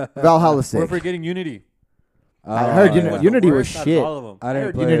 Valhalla's We're sick. forgetting Unity. I heard yeah. Unity was Worst out of shit. all of them. I I didn't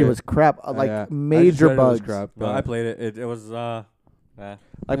heard play Unity it. was crap. Yeah. Like I just major read it was bugs. crap, No, but- I played it. It was Like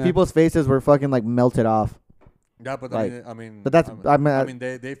Yeah. people's faces were fucking like melted off. yeah, but Like, I mean, but that's- I mean,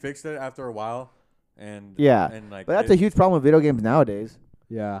 they fixed it after a while, and Yeah, and like But that's it- a huge problem with video games nowadays.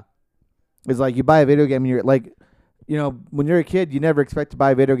 Yeah. It's like you buy a video game and you're like, you know, when you're a kid, you never expect to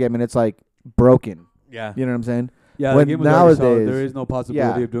buy a video game and it's like broken. yeah. You know what I'm saying? Yeah, When the game was already solid. nowadays- There is no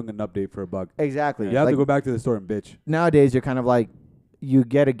possibility Yeah. of doing an update for a bug. Exactly. You have Like, to go back to the store and bitch. nowadays, you're kind of like, you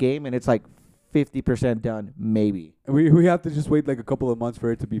get a game and it's like 50% done, maybe. And we have to just wait like a couple of months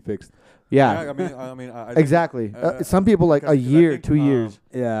for it to be fixed. Yeah, I mean, I think, exactly. Some people like a 'cause I year, think, 2 years.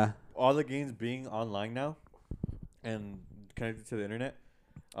 Yeah. all the games being online now and connected to the internet.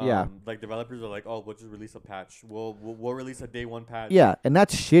 Yeah. Like developers are like, oh, we'll just release a patch. We'll release a day 1 patch. Yeah, and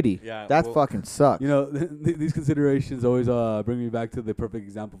that's shitty. Yeah. That we'll- fucking sucks. You know, these considerations always bring me back to the perfect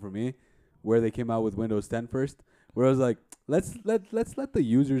example for me, where they came out with Windows 10 first, where I was like, let's let the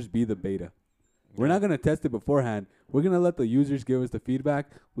users be the beta. We're not gonna test it beforehand. We're gonna let the users give us the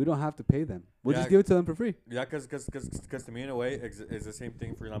feedback. We don't have to pay them. We'll just give it to them for free. Yeah, because to me in a way it's the same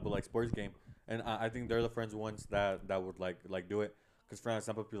thing. For example, like sports game, and I think they're the friends ones that would like do it. Because for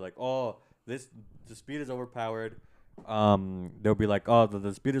example, people like, oh, the speed is overpowered. They'll be like, oh,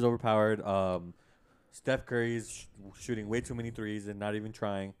 the speed is overpowered. Steph Curry's shooting way too many threes and not even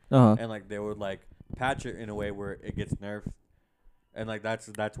trying. And like they would like patch it in a way where it gets nerfed. And like that's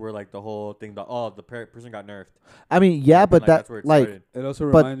where like the whole thing the person got nerfed. I mean, yeah, but that's where it started. It also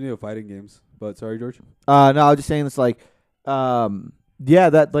reminds me of fighting games. But sorry, George. No, I was just saying it's like, yeah,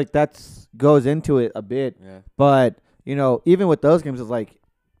 that like that's goes into it a bit. Yeah. But you know, even with those games, it's like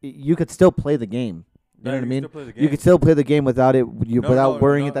you could still play the game. You know what I mean? You could still play the game without it. Without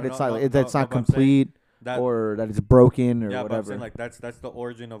worrying that it's not complete. Or that it's broken or whatever. But I'm saying like that's the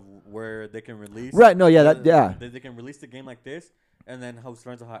origin of where they can release. Right. No. Yeah. They can release the game like this, and then how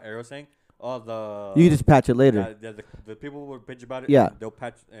friends of how Arrow's saying, you can just patch it later. Yeah. The people will bitch about it. Yeah. They'll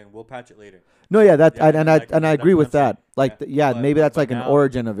patch and we'll patch it later. No. Yeah. I agree with that. Like maybe that's like an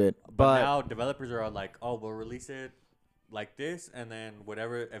origin of it. But now developers are like, oh, we'll release it like this, and then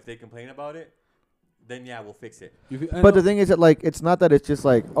whatever. If they complain about it, then yeah, we'll fix it. But the thing is that like it's not that it's just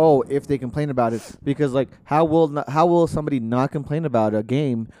like, oh, if they complain about it, because like how will somebody not complain about a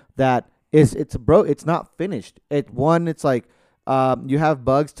game that it's not finished. It's like you have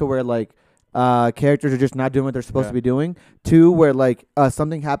bugs to where like characters are just not doing what they're supposed to be doing. 2, where like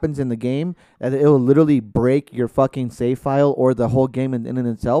something happens in the game and it will literally break your fucking save file or the whole game in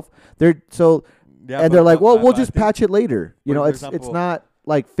itself. They're like, well, we'll just patch it later. You know, it's not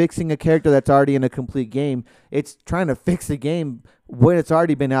like fixing a character that's already in a complete game. It's trying to fix a game when it's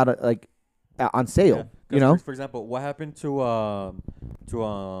already been out on sale. Yeah. You know, for example, what happened to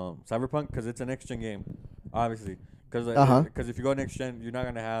Cyberpunk? Because it's a next gen game, obviously. Because if you go next gen, you're not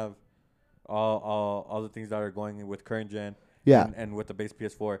gonna have all the things that are going with current gen. Yeah. And with the base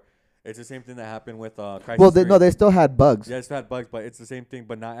PS4, it's the same thing that happened with Crysis. Well, they still had bugs. Yeah, they still had bugs, but it's the same thing,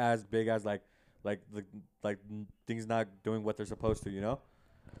 but not as big as like things not doing what they're supposed to. You know.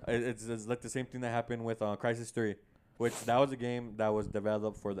 It's like the same thing that happened with Crysis 3, which that was a game that was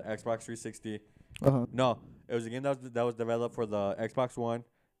developed for the Xbox 360. No, it was a game that was developed for the Xbox One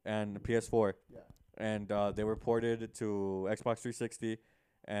and the PS4. Yeah. And they were ported to Xbox 360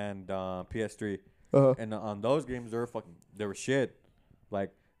 and PS3. And on those games, they were shit.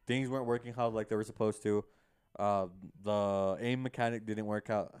 Like things weren't working how like they were supposed to. The aim mechanic didn't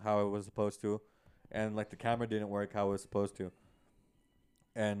work out how it was supposed to, and like the camera didn't work how it was supposed to.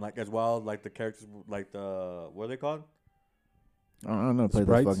 And like as well, like the characters, like the what are they called? I don't know. Play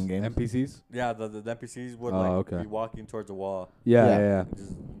those fucking games. NPCs. Yeah, the NPCs would be walking towards a wall. Yeah.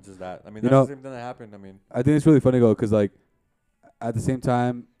 Just that. I mean, that's the same thing that happened. I mean, I think it's really funny though, because like at the same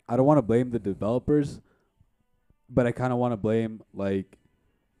time, I don't want to blame the developers, but I kind of want to blame like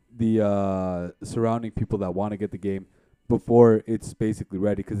the surrounding people that want to get the game before it's basically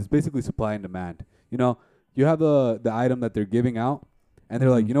ready, because it's basically supply and demand. You know, you have the item that they're giving out. And they're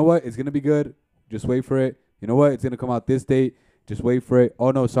like, you know what? It's going to be good. Just wait for it. You know what? It's going to come out this date. Just wait for it.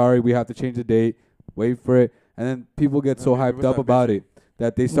 Oh, no, sorry. We have to change the date. Wait for it. And then people get so hyped up about it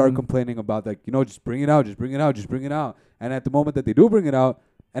that they start complaining about, like, you know, just bring it out. Just bring it out. Just bring it out. And at the moment that they do bring it out,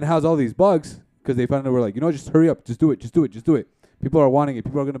 and it has all these bugs, because they finally were like, you know, just hurry up. Just do it. Just do it. Just do it. People are wanting it.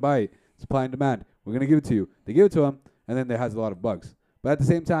 People are going to buy it. Supply and demand. We're going to give it to you. They give it to them, and then there has a lot of bugs. But at the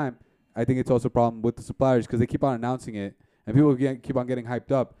same time, I think it's also a problem with the suppliers, because they keep on announcing it. And people keep on getting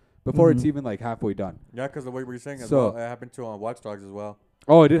hyped up before it's even like halfway done. Yeah, because the way we were saying as well, it happened to Watch Dogs as well.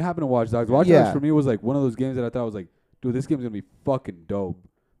 Oh, it did happen to Watch Dogs. Watch Dogs for me was like one of those games that I thought was like, dude, this game's gonna be fucking dope.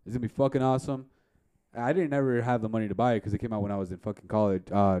 It's gonna be fucking awesome. I didn't ever have the money to buy it because it came out when I was in fucking college.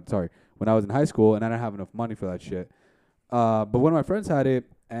 When I was in high school, and I didn't have enough money for that shit. But one of my friends had it,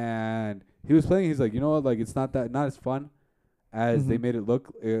 and he was playing. He's like, you know what? Like, it's not as fun as they made it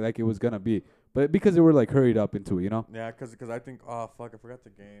look like it was gonna be. But because they were like hurried up into it, you know? Yeah, because I think, I forgot the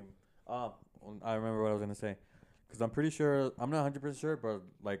game. I remember what I was going to say. Because I'm pretty sure, I'm not 100% sure, but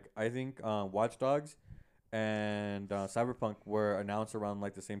like I think Watch Dogs and Cyberpunk were announced around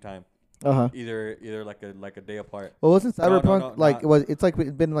like the same time. Either like a day apart. Well, wasn't Cyberpunk it's like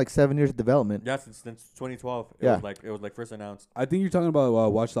it's been like 7 years of development. Yeah, since 2012. It was like first announced. I think you're talking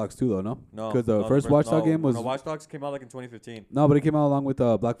about Watch Dogs 2 though, no? No. Because the first Watch Dogs game was... No, Watch Dogs came out like in 2015. No, but it came out along with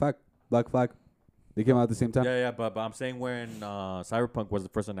Black Flag. They came out at the same time. Yeah, but I'm saying when Cyberpunk was the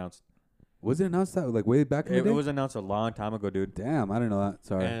first announced. Was it announced that like way back in the day? It was announced a long time ago, dude. Damn, I didn't know that.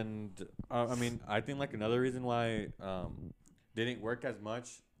 Sorry. And I mean, I think like another reason why didn't work as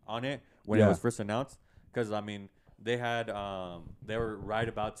much on it when it was first announced, because I mean, they were right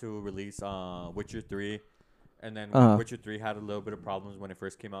about to release Witcher 3, and then Witcher 3 had a little bit of problems when it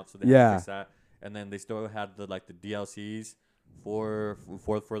first came out, so they had to fix that. And then they still had the DLCs for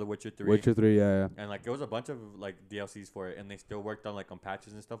the Witcher 3. Witcher 3, yeah. And like it was a bunch of like DLCs for it, and they still worked on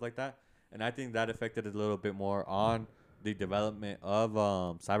patches and stuff like that. And I think that affected it a little bit more on the development of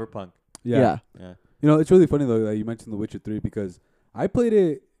Cyberpunk. Yeah. You know, it's really funny though that you mentioned The Witcher 3 because I played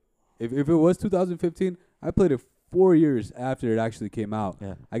it. If it was 2015, I played it 4 years after it actually came out.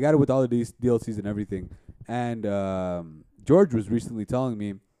 Yeah. I got it with all of these DLCs and everything. And George was recently telling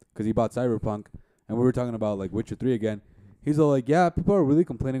me, because he bought Cyberpunk, and we were talking about like Witcher 3 again. He's all like, yeah, people are really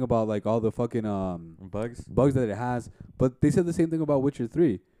complaining about like all the fucking bugs that it has, but they said the same thing about Witcher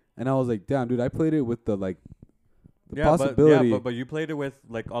 3. And I was like, damn, dude, I played it with the possibility. But you played it with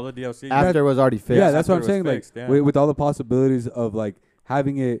like all the DLC After it was already fixed. Yeah, that's what I'm saying. Fixed, like with all the possibilities of like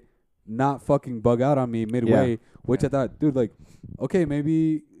having it not fucking bug out on me midway, which I thought, dude, like, okay,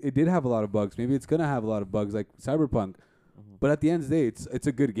 maybe it did have a lot of bugs. Maybe it's gonna have a lot of bugs like Cyberpunk. But at the end of the day, it's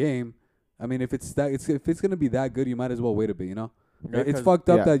a good game. I mean, if it's gonna be that good, you might as well wait a bit. You know, it's fucked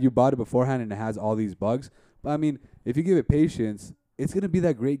up that you bought it beforehand and it has all these bugs. But I mean, if you give it patience, it's gonna be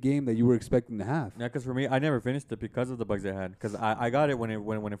that great game that you were expecting to have. Yeah, because for me, I never finished it because of the bugs it had. Because I got it when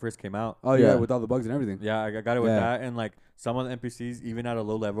it first came out. Oh yeah, with all the bugs and everything. Yeah, I got it with that, and like some of the NPCs, even at a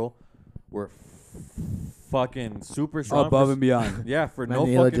low level, were fucking super strong. Above and beyond. Yeah, for Man, no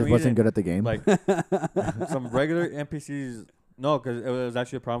Halo fucking just reason. wasn't good at the game. Like some regular NPCs. No, because it was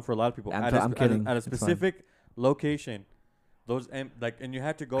actually a problem for a lot of people. I'm kidding. At a specific location, those and you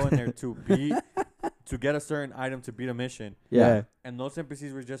had to go in there to beat to get a certain item to beat a mission. Yeah. And those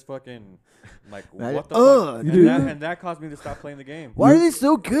NPCs were just fucking like Like, what the fuck? And that caused me to stop playing the game. Why are they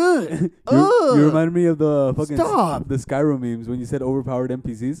so good? You reminded me of the fucking Stop. the Skyrim memes when you said overpowered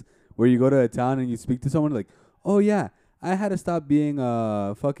NPCs, where you go to a town and you speak to someone like, oh yeah, I had to stop being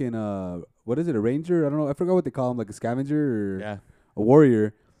a fucking what is it, a ranger? I don't know. I forgot what they call them, like a scavenger or a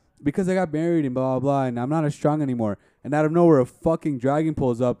warrior, because I got married and blah, blah, blah, and I'm not as strong anymore. And out of nowhere, a fucking dragon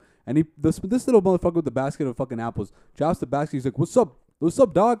pulls up, and this little motherfucker with the basket of fucking apples drops the basket. He's like, what's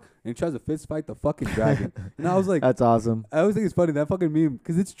up, dog? And he tries to fist fight the fucking dragon. And I was like, that's awesome. I always think it's funny, that fucking meme,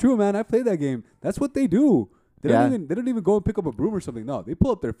 because it's true, man. I played that game. That's what they do. They don't even go and pick up a broom or something. No, they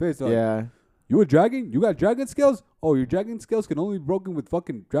pull up their fist. Like, you a dragon? You got dragon skills? Oh, your dragon skills can only be broken with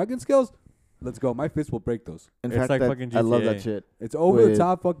fucking dragon skills? Let's go. My fist will break those. In it's fact, like fucking GTA. I love that shit. It's over the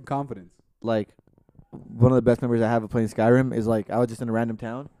top fucking confidence. Like, one of the best memories I have of playing Skyrim is like I was just in a random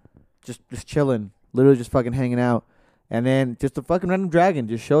town, just chilling, literally just fucking hanging out, and then just a fucking random dragon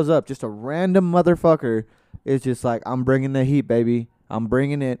just shows up. Just a random motherfucker is just like, I'm bringing the heat, baby. I'm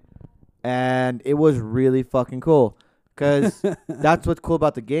bringing it, and it was really fucking cool. Cause that's what's cool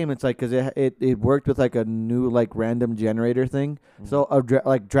about the game. It's like, cause it worked with like a new like random generator thing. So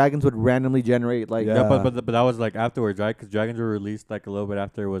like dragons would randomly generate like. Yeah, but that was like afterwards, right? Because dragons were released like a little bit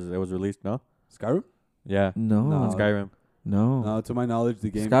after it was released. No, Skyrim? Yeah. No. On Skyrim. No. To my knowledge, the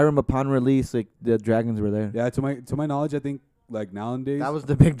game. Skyrim upon release, like the dragons were there. Yeah, to my knowledge, I think like nowadays. That was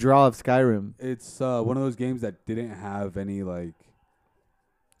the big draw of Skyrim. It's one of those games that didn't have any like.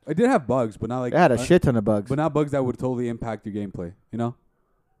 It did have bugs, but not like. It had a shit ton of bugs. But not bugs that would totally impact your gameplay. You know.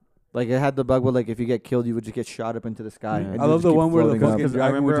 Like it had the bug where like if you get killed, you would just get shot up into the sky. Yeah. And I you love just the keep one where the floating up. fucking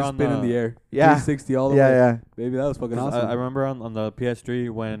dragon would just on spin in the air. Yeah. 360 all the way. Yeah. Baby, that was fucking awesome. I remember on the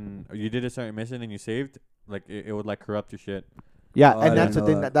PS3 when you did a certain mission and you saved, like it would like corrupt your shit. Yeah, Oh, and I that's the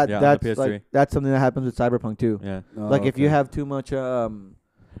didn't thing know that Yeah, on that's the like PS3. that's something that happens with Cyberpunk too. Yeah. Like if you have too much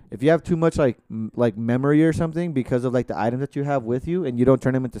if you have too much like like memory or something because of like the items that you have with you and you don't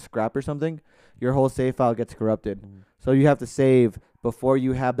turn them into scrap or something, your whole save file gets corrupted. So you have to save before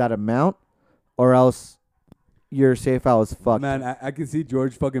you have that amount, or else your save file is fucked. Man, I can see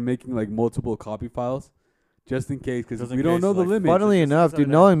George fucking making like multiple copy files, just in case, because Just in we don't case, know the like, limit. Funnily Just enough, set dude,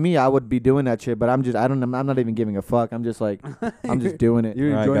 it knowing me, I would be doing that shit. But I'm not even giving a fuck. I'm just like, I'm just doing it.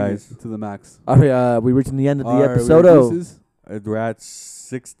 You're Alright, enjoying guys. it to the max. All right, we reaching the end of the Our episode. releases? We're at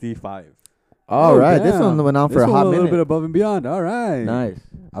 65. All right, this damn. one went on for This a one hot a little minute. bit above and beyond. All right. Nice.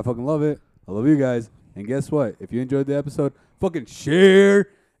 I fucking love it. I love you guys. And guess what? If you enjoyed the episode, fucking share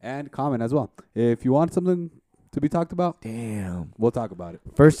and comment as well. If you want something to be talked about, Damn. we'll talk about it.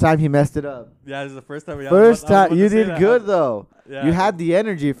 First time he messed it up. Yeah, this is the first time. First time you did good though. Yeah. You had the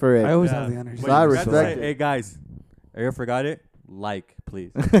energy for it. I always have the energy. So I you forgot to respect say, it. Hey guys, I forgot it. Like,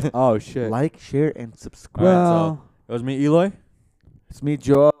 please. Oh, shit. Like, share, and subscribe. Well, It was me, Eloy. It's me,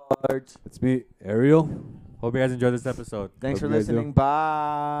 George. it's me, Ariel. Hope you guys enjoyed this episode. Thanks Hope for you guys do. listening.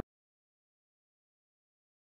 Bye.